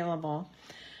still available.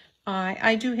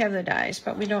 I do have the dies,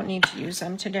 but we don't need to use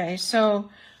them today. So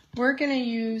we're going to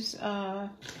use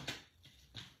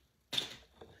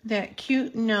that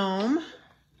cute gnome.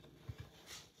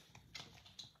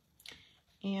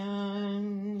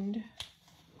 And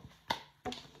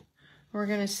we're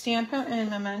going to stamp it in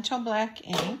Memento Black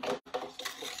ink.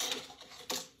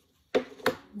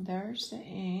 There's the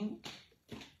ink.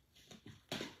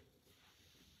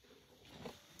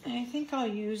 And I think I'll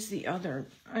use the other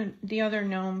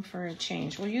gnome for a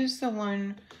change. We'll use the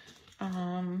one,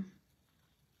 how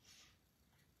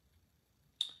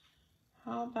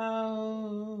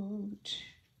about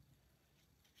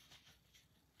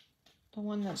the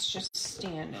one that's just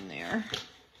standing there?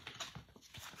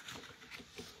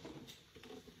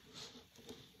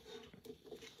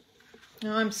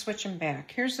 No, I'm switching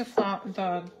back. Here's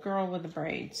the girl with the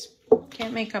braids.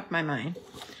 Can't make up my mind.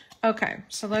 Okay,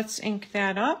 so let's ink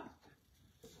that up.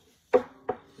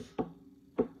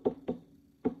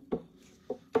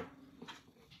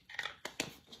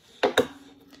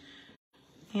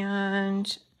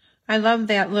 And I love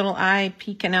that little eye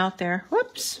peeking out there.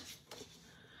 Whoops.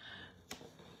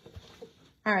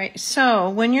 All right,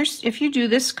 so if you do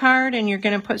this card and you're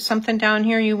going to put something down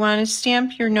here, you want to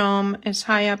stamp your gnome as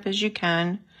high up as you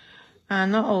can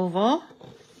on the oval.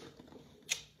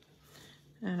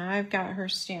 And I've got her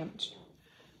stamped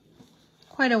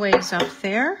quite a ways up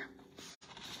there.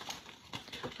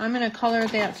 I'm going to color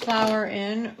that flower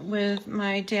in with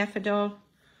my Daffodil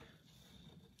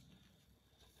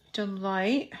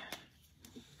Delight.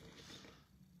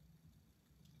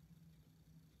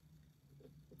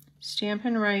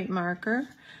 Stampin' Right marker.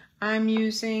 I'm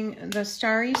using the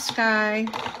Starry Sky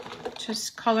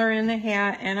to color in the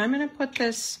hat, and I'm going to put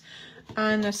this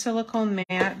on the silicone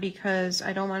mat because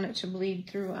I don't want it to bleed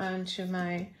through onto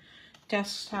my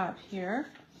desktop here.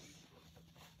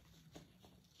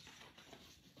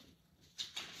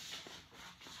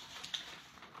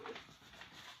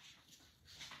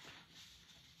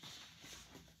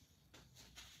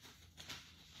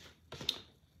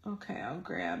 Okay, I'll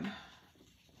grab,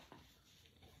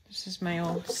 this is my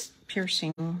old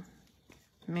piercing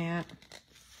mat.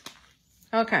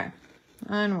 Okay,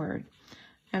 onward.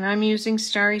 And I'm using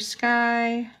Starry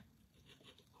Sky.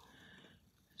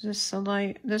 Is this the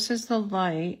light? This is the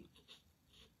light.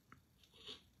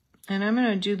 And I'm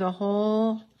going to do the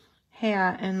whole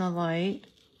hat in the light.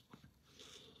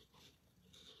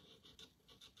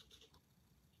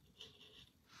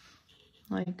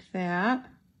 Like that.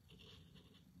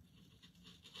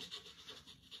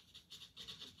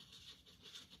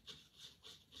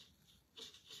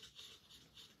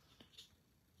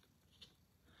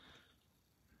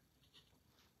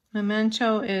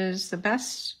 Memento is the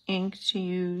best ink to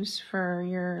use for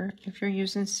if you're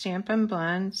using Stampin'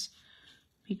 Blends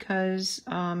because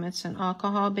it's an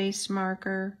alcohol-based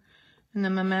marker And the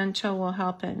memento will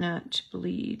help it not to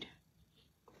bleed.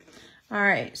 All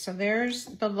right, so there's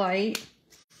the light.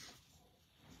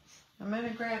 I'm going to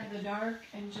grab the dark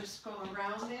and just go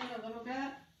around it a little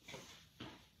bit.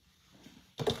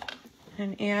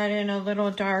 And add in a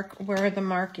little dark where the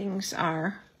markings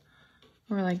are.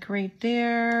 We're like right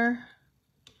there.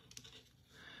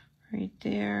 Right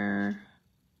there.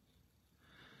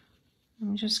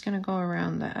 I'm just going to go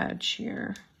around the edge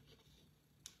here.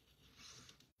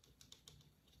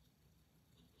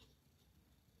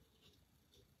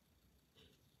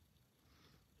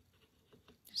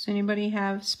 Does anybody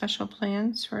have special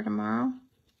plans for tomorrow?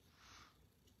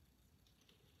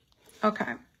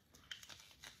 Okay.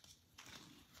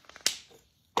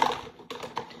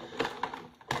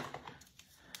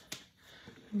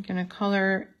 I'm going to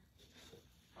color,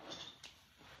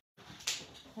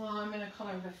 well, I'm going to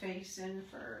color the face in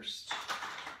first.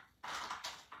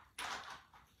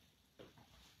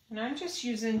 And I'm just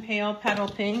using pale petal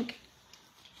pink,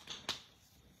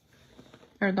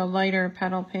 or the lighter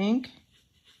petal pink.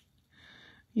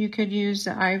 You could use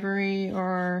the ivory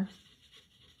or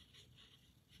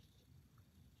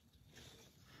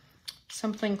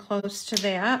something close to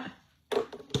that.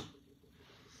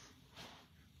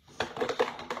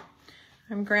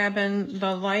 I'm grabbing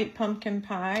the light pumpkin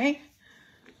pie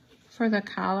for the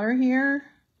collar here.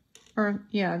 Or,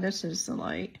 yeah, this is the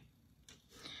light.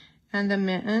 And the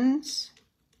mittens.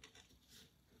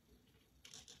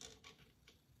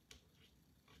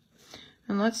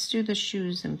 And let's do the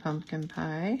shoes in pumpkin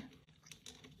pie.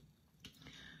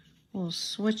 We'll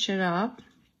switch it up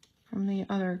from the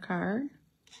other card.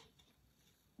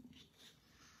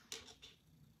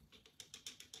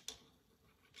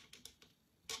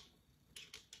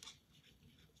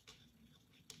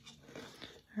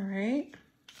 All right.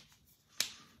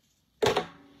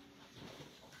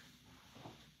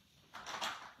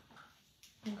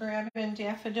 I'm grabbing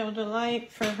Daffodil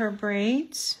Delight for her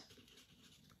braids.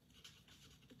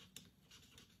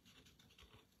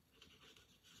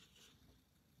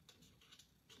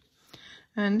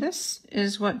 And this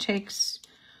is what takes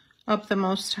up the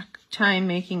most time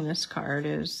making this card,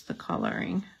 is the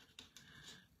coloring.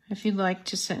 If you'd like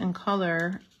to sit and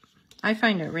color, I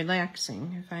find it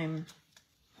relaxing.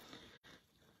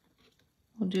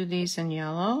 We'll do these in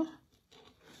yellow.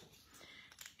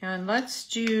 And let's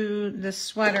do the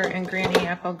sweater in Granny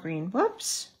Apple Green.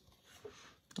 Whoops.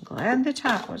 I'm glad the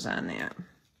top was on that.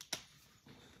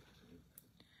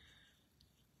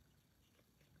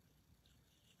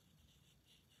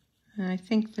 And I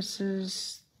think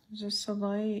is this a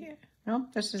light?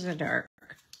 Nope, this is a dark.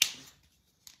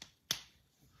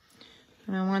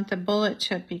 And I want the bullet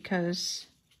tip because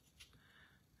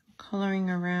I'm coloring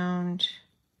around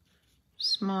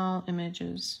small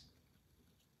images.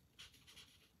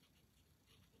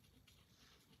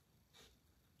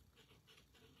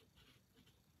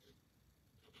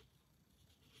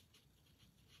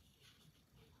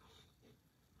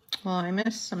 Well, I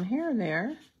missed some hair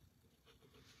there.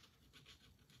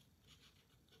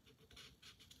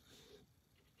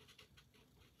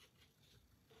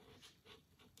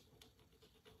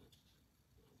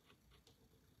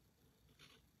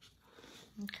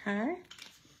 Okay.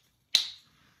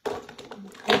 Go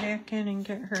back in and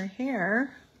get her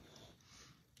hair.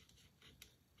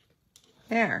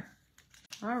 There.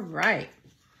 All right.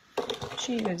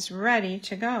 She is ready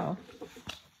to go.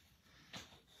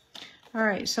 All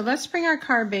right, so let's bring our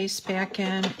card base back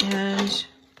in and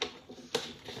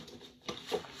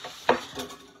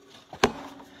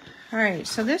all right,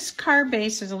 so this card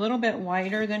base is a little bit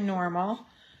wider than normal.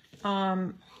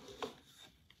 And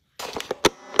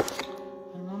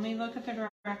let me look at the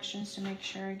directions to make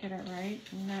sure I get it right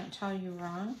and not tell you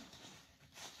wrong.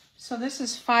 So this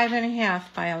is 5.5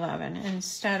 by 11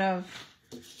 instead of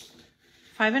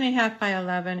 5.5 by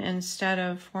 11 instead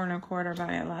of 4.25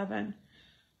 by 11.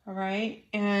 All right,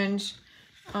 and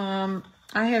I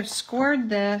have scored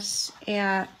this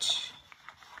at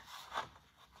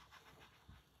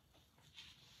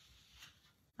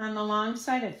on the long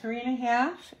side at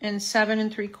 3.5 and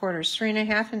 7 3/4,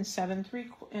 3.5 and 7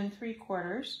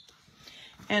 3/4,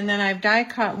 and then I've die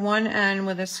cut one end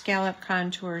with a scallop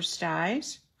contours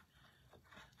dies.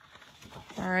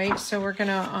 All right, so we're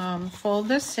gonna fold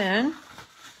this in.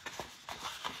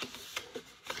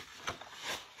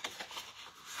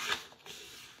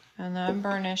 And then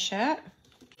burnish it.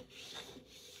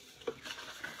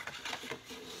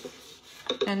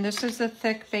 And this is the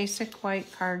thick basic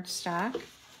white cardstock.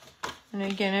 And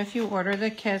again, if you order the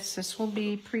kits, this will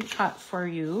be pre-cut for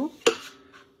you.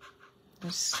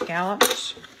 The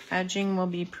scalloped edging will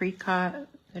be pre-cut.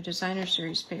 The designer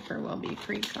series paper will be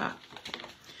pre-cut.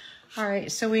 All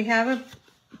right, so we have a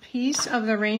piece of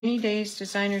the Rainy Days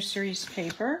Designer Series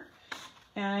paper.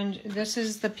 And this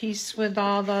is the piece with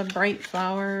all the bright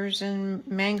flowers and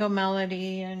Mango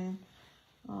Melody and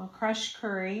crushed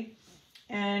curry.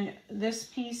 And this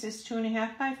piece is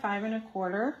 2.5 by 5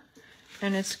 1/4.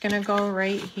 And it's going to go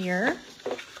right here.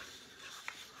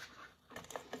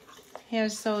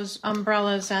 Has those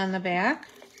umbrellas on the back.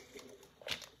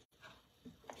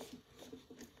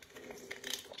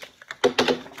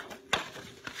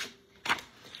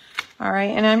 All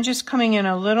right, and I'm just coming in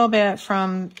a little bit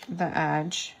from the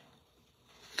edge.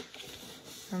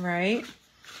 All right,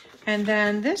 and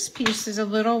then this piece is a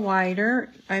little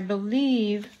wider. I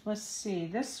believe, let's see,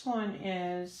 this one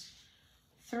is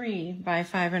 3 by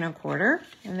 5 1/4,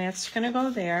 and that's gonna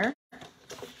go there.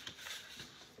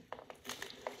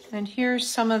 And here's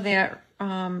some of that,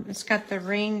 it's got the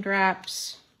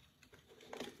raindrops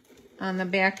on the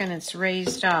back and it's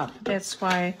raised up. That's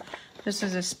why this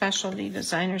is a specialty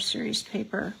designer series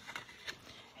paper.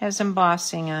 Has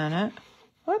embossing on it.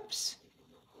 Whoops.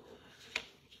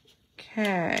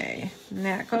 Okay, and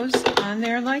that goes on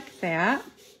there like that.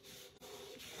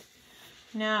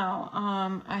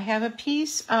 Now, I have a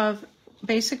piece of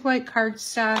basic white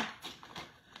cardstock.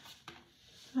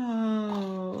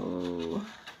 Oh,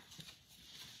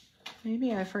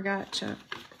 maybe I forgot to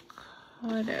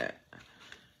cut it.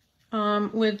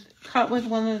 Cut with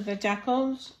one of the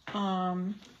decals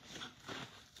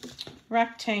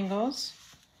rectangles,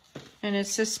 and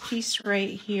it's this piece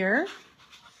right here.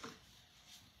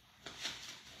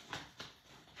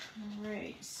 All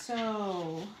right,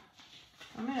 so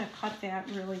I'm going to cut that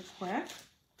really quick.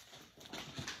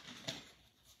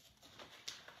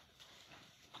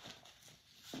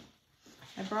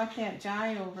 I brought that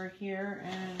die over here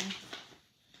and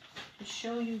to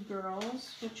show you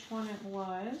girls which one it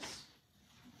was.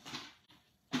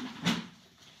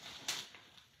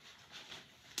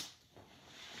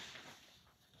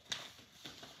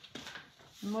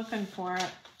 I'm looking for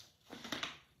it.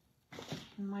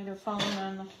 It might have fallen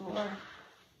on the floor.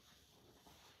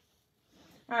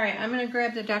 All right, I'm going to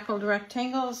grab the deckled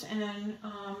rectangles and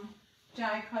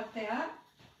die cut that.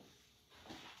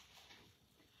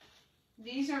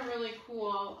 These are really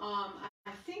cool.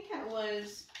 I think it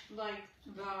was like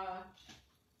the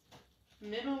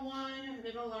middle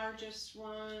largest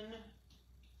one.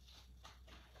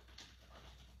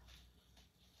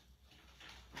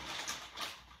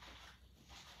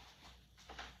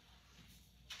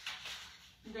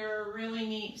 They're a really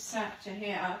neat set to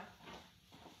have.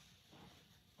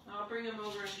 I'll bring them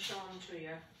over and show them to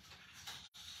you.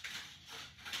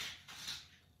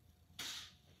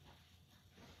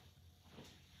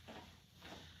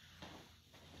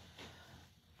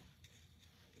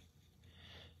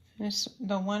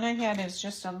 The one I had is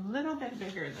just a little bit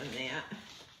bigger than that.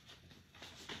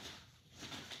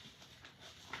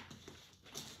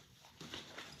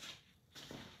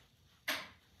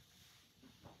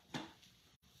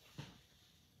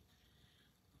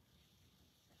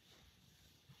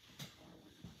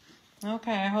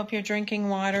 Okay, I hope you're drinking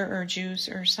water or juice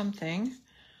or something.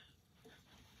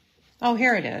 Oh,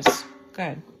 here it is.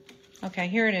 Good. Okay,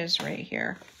 here it is right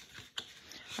here.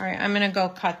 All right, I'm going to go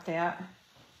cut that.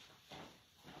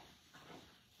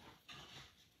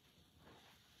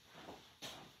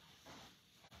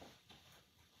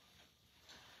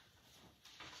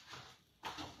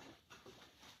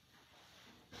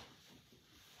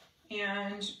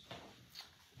 And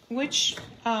which,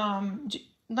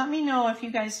 let me know if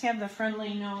you guys have the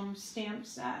Friendly Gnome stamp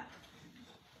set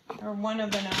or one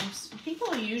of the gnomes.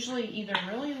 People usually either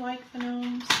really like the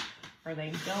gnomes or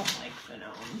they don't like the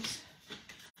gnomes.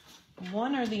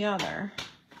 One or the other.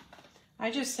 I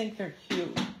just think they're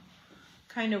cute.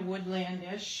 Kind of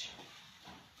woodlandish.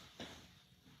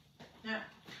 Not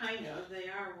kind of, they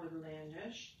are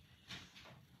woodlandish.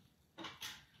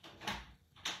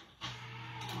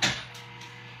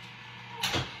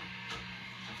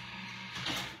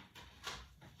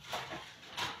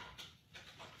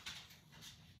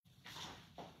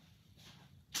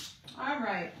 All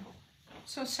right,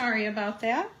 so sorry about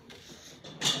that.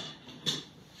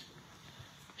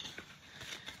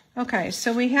 Okay,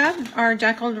 so we have our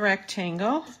deckled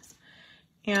rectangle,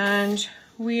 and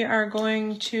we are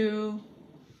going to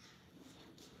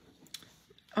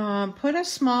put a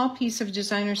small piece of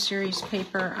designer series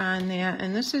paper on that,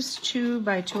 and this is 2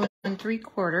 by 2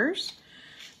 3/4.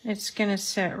 It's going to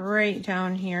sit right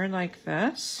down here like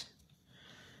this.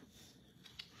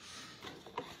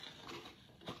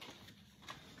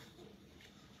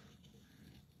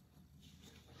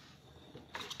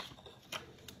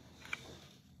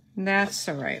 That's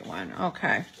the right one.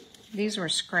 Okay. These were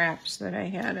scraps that I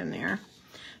had in there.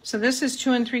 So this is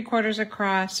 2 3/4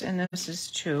 across, and this is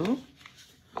 2.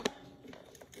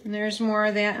 And there's more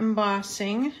of that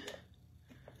embossing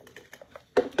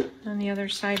on the other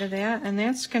side of that, and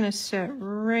that's going to sit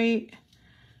right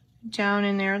down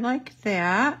in there like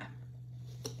that.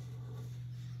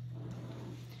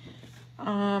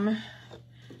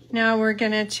 Now we're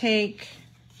going to take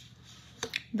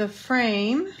the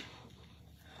frame,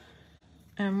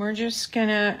 and we're just going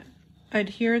to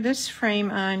adhere this frame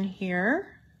on here.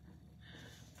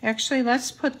 Actually,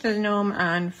 let's put the gnome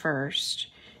on first,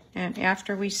 and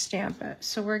after we stamp it.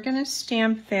 So we're going to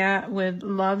stamp that with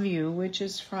Love You, which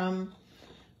is from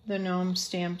the gnome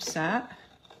stamp set.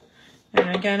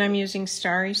 And again, I'm using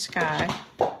Starry Sky.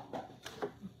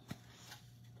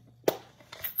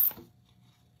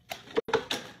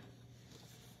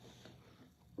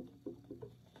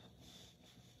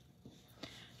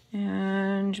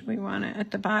 And we want it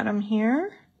at the bottom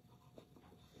here.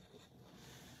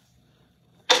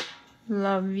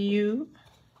 Love You.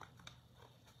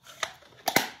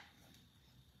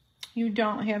 You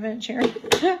don't have it, Jerry?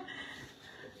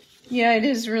 Yeah, it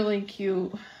is really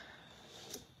cute.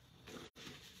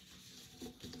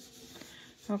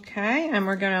 Okay, and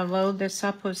we're going to load this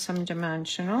up with some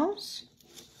dimensionals.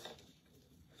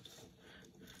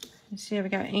 You see I've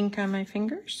got ink on my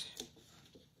fingers.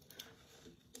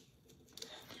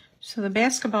 So the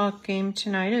basketball game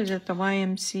tonight is at the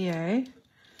YMCA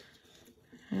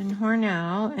in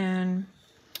Hornell, and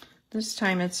this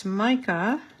time it's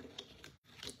Micah,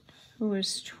 who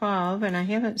is 12, and I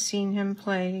haven't seen him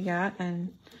play yet,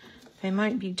 and they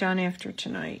might be done after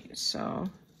tonight, so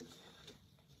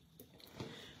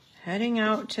heading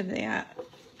out to that.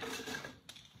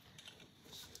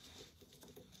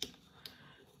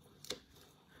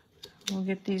 We'll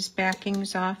get these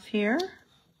backings off here.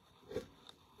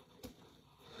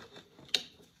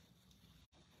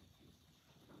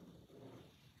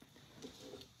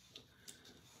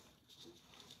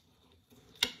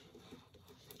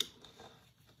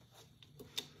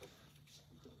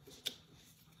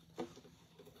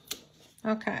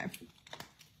 Okay.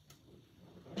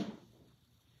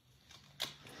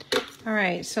 All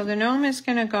right, so the gnome is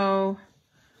going to go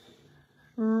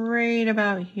right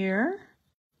about here.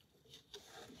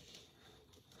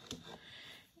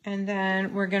 And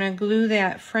then we're going to glue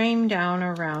that frame down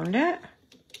around it.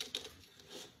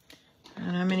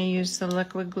 And I'm going to use the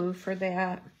liquid glue for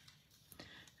that.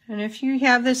 And if you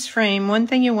have this frame, one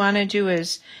thing you want to do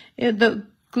is, the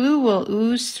glue will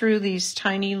ooze through these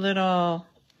tiny little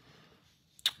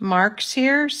marks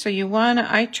here. So you want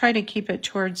to, I try to keep it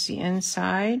towards the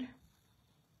inside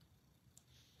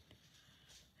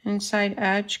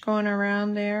edge going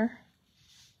around there.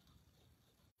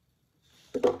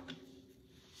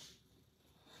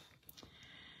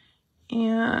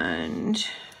 And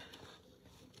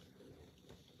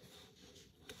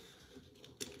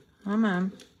come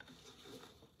on.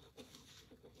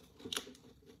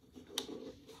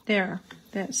 There,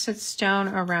 that sits down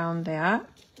around that.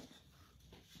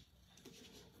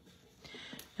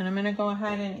 And I'm going to go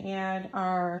ahead and add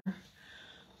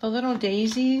the little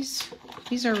daisies.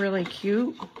 These are really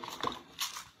cute.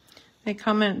 They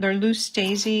come in, they're loose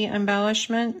daisy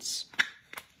embellishments.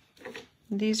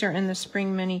 These are in the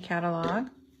Spring Mini catalog.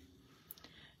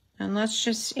 And let's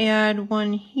just add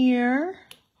one here,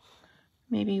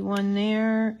 maybe one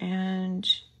there, and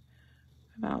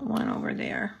about one over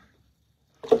there.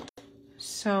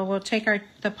 So we'll take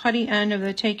the putty end of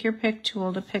the Take Your Pick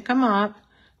tool to pick them up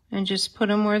and just put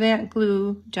them where that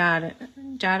glue dot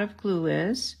of glue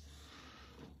is.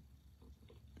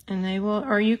 And they will,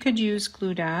 or you could use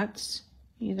glue dots,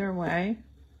 either way.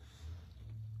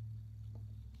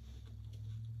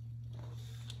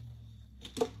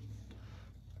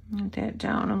 Get that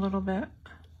down a little bit.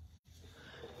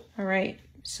 All right,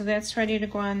 so that's ready to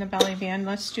go on the belly band.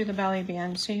 Let's do the belly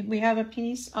band. So we have a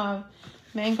piece of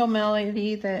Mango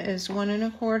Melody that is 1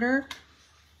 1/4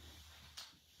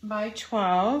 by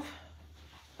 12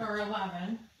 or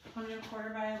 11. 1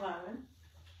 1/4 by 11.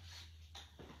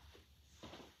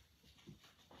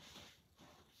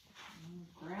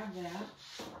 Grab that.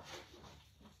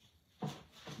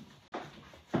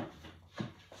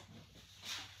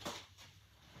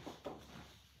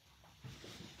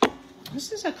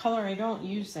 This is a color I don't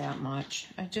use that much.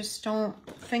 I just don't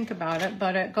think about it,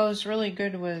 but it goes really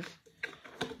good with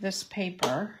this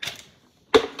paper.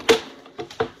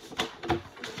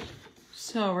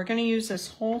 So we're going to use this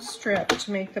whole strip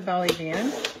to make the belly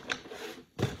band.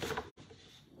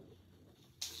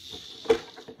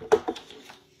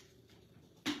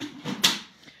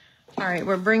 All right,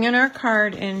 we're bringing our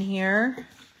card in here.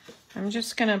 I'm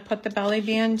just gonna put the belly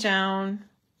band down.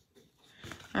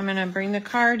 I'm gonna bring the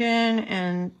card in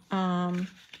and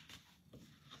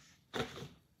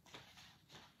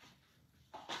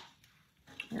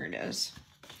here it is.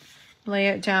 Lay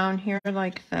it down here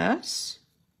like this.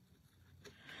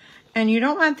 And you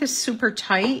don't want this super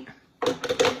tight,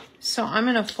 so I'm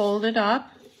gonna fold it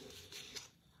up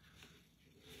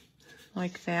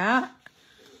like that,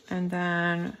 and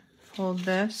then fold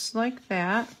this like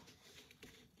that.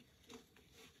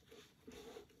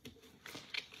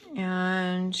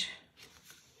 And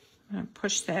I'm gonna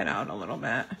push that out a little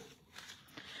bit.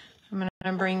 I'm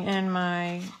gonna bring in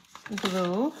my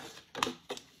glue.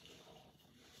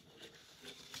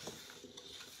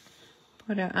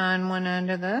 Put it on one end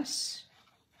of this.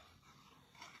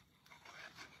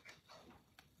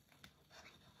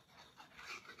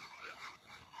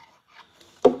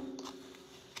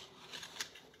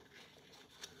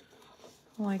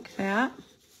 Like that.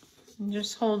 And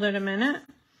just hold it a minute.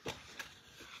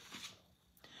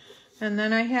 And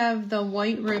then I have the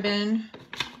white ribbon.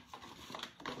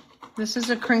 This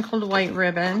is a crinkled white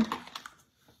ribbon.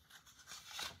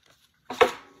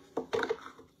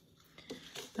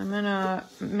 I'm gonna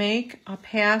make a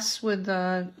pass with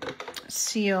the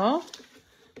seal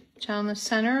down the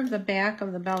center of the back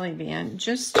of the belly band,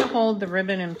 just to hold the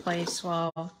ribbon in place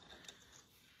while,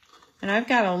 and I've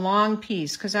got a long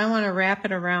piece because I want to wrap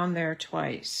it around there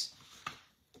twice.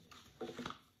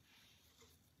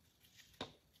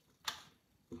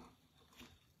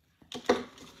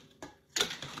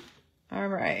 All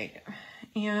right,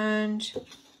 and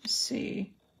let's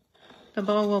see. The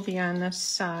bow will be on this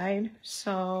side,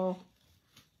 so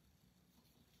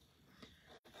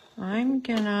I'm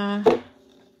gonna,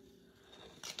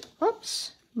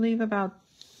 oops, leave about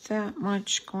that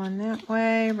much going that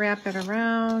way, wrap it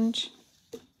around.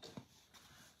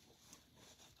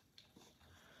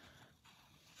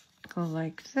 Go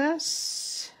like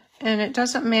this, and it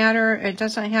doesn't matter, it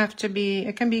doesn't have to be,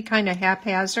 it can be kind of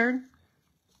haphazard.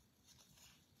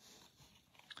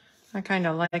 I kind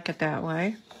of like it that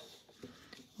way.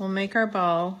 We'll make our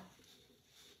bow.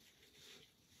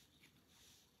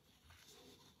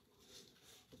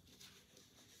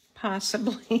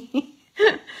 Possibly.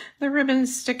 The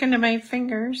ribbon's sticking to my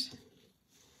fingers.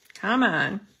 Come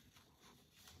on.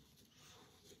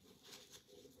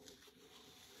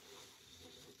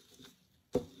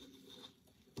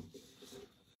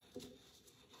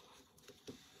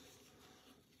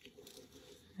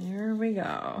 There we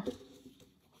go.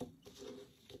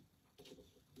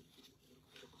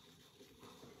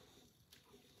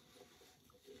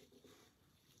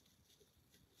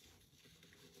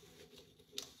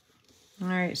 All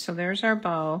right, so there's our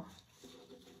bow.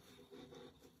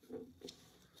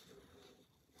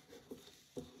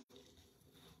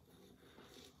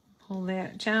 Pull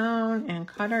that down and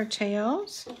cut our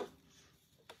tails.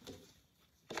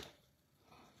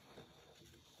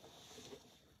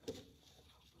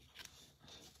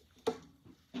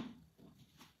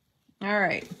 All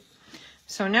right,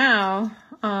 so now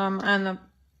on the,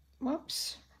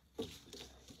 whoops,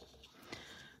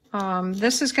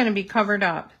 this is going to be covered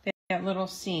up, that little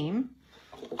seam,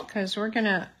 because we're going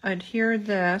to adhere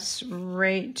this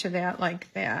right to that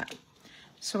like that.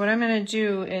 So what I'm going to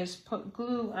do is put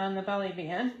glue on the belly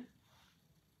band.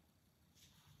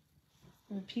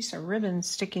 A piece of ribbon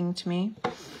sticking to me.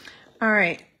 All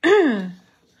right, and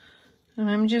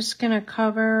I'm just going to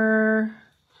cover,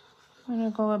 I'm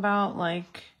going to go about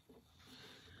like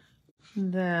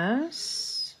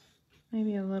this,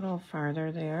 maybe a little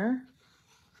farther there.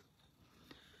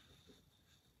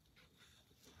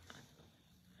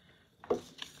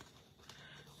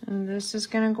 And this is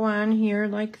going to go on here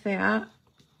like that.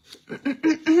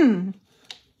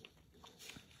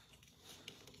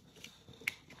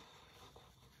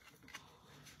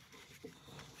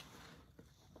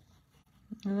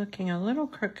 Looking a little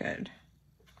crooked.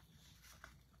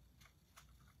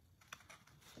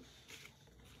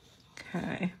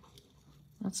 Okay,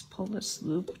 let's pull this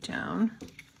loop down.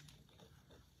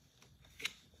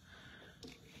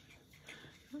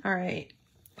 All right,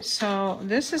 so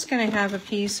this is going to have a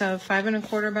piece of 5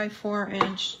 1/4 by 4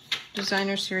 inch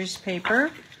designer series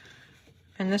paper,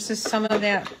 and this is some of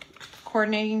that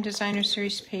coordinating designer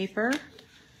series paper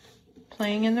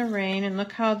playing in the rain, and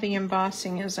look how the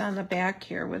embossing is on the back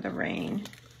here with the rain.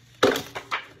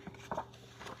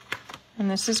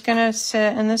 And this is going to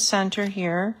sit in the center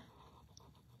here.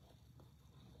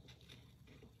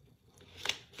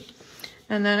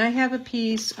 And then I have a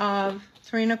piece of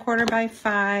 3 1/4 by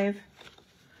 5.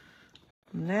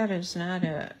 That is not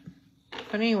it.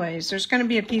 But anyways, there's going to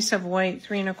be a piece of white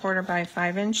 3 1/4 by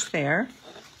 5 inch there.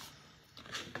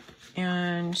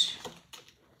 And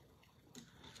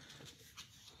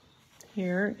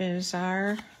here is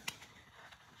our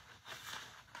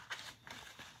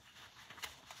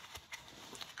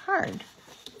card.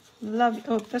 Love,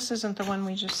 oh, this isn't the one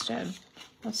we just did.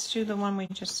 Let's do the one we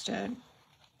just did.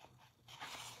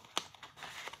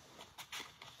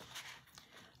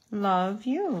 Love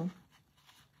you.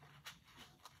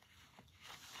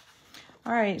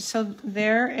 All right, so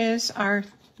there are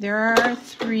our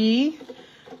 3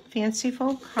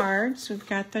 fanciful cards. We've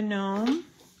got the gnome.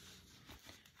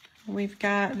 We've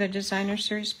got the designer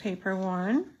series paper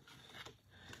one.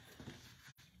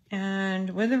 And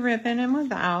with a ribbon and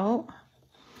without.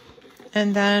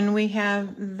 And then we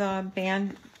have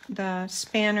the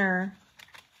spanner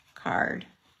card.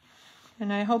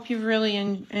 And I hope you've really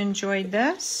enjoyed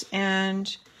this.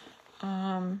 And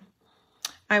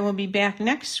I will be back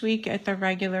next week at the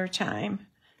regular time.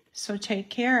 So take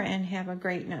care and have a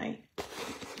great night.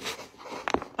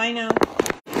 Bye now.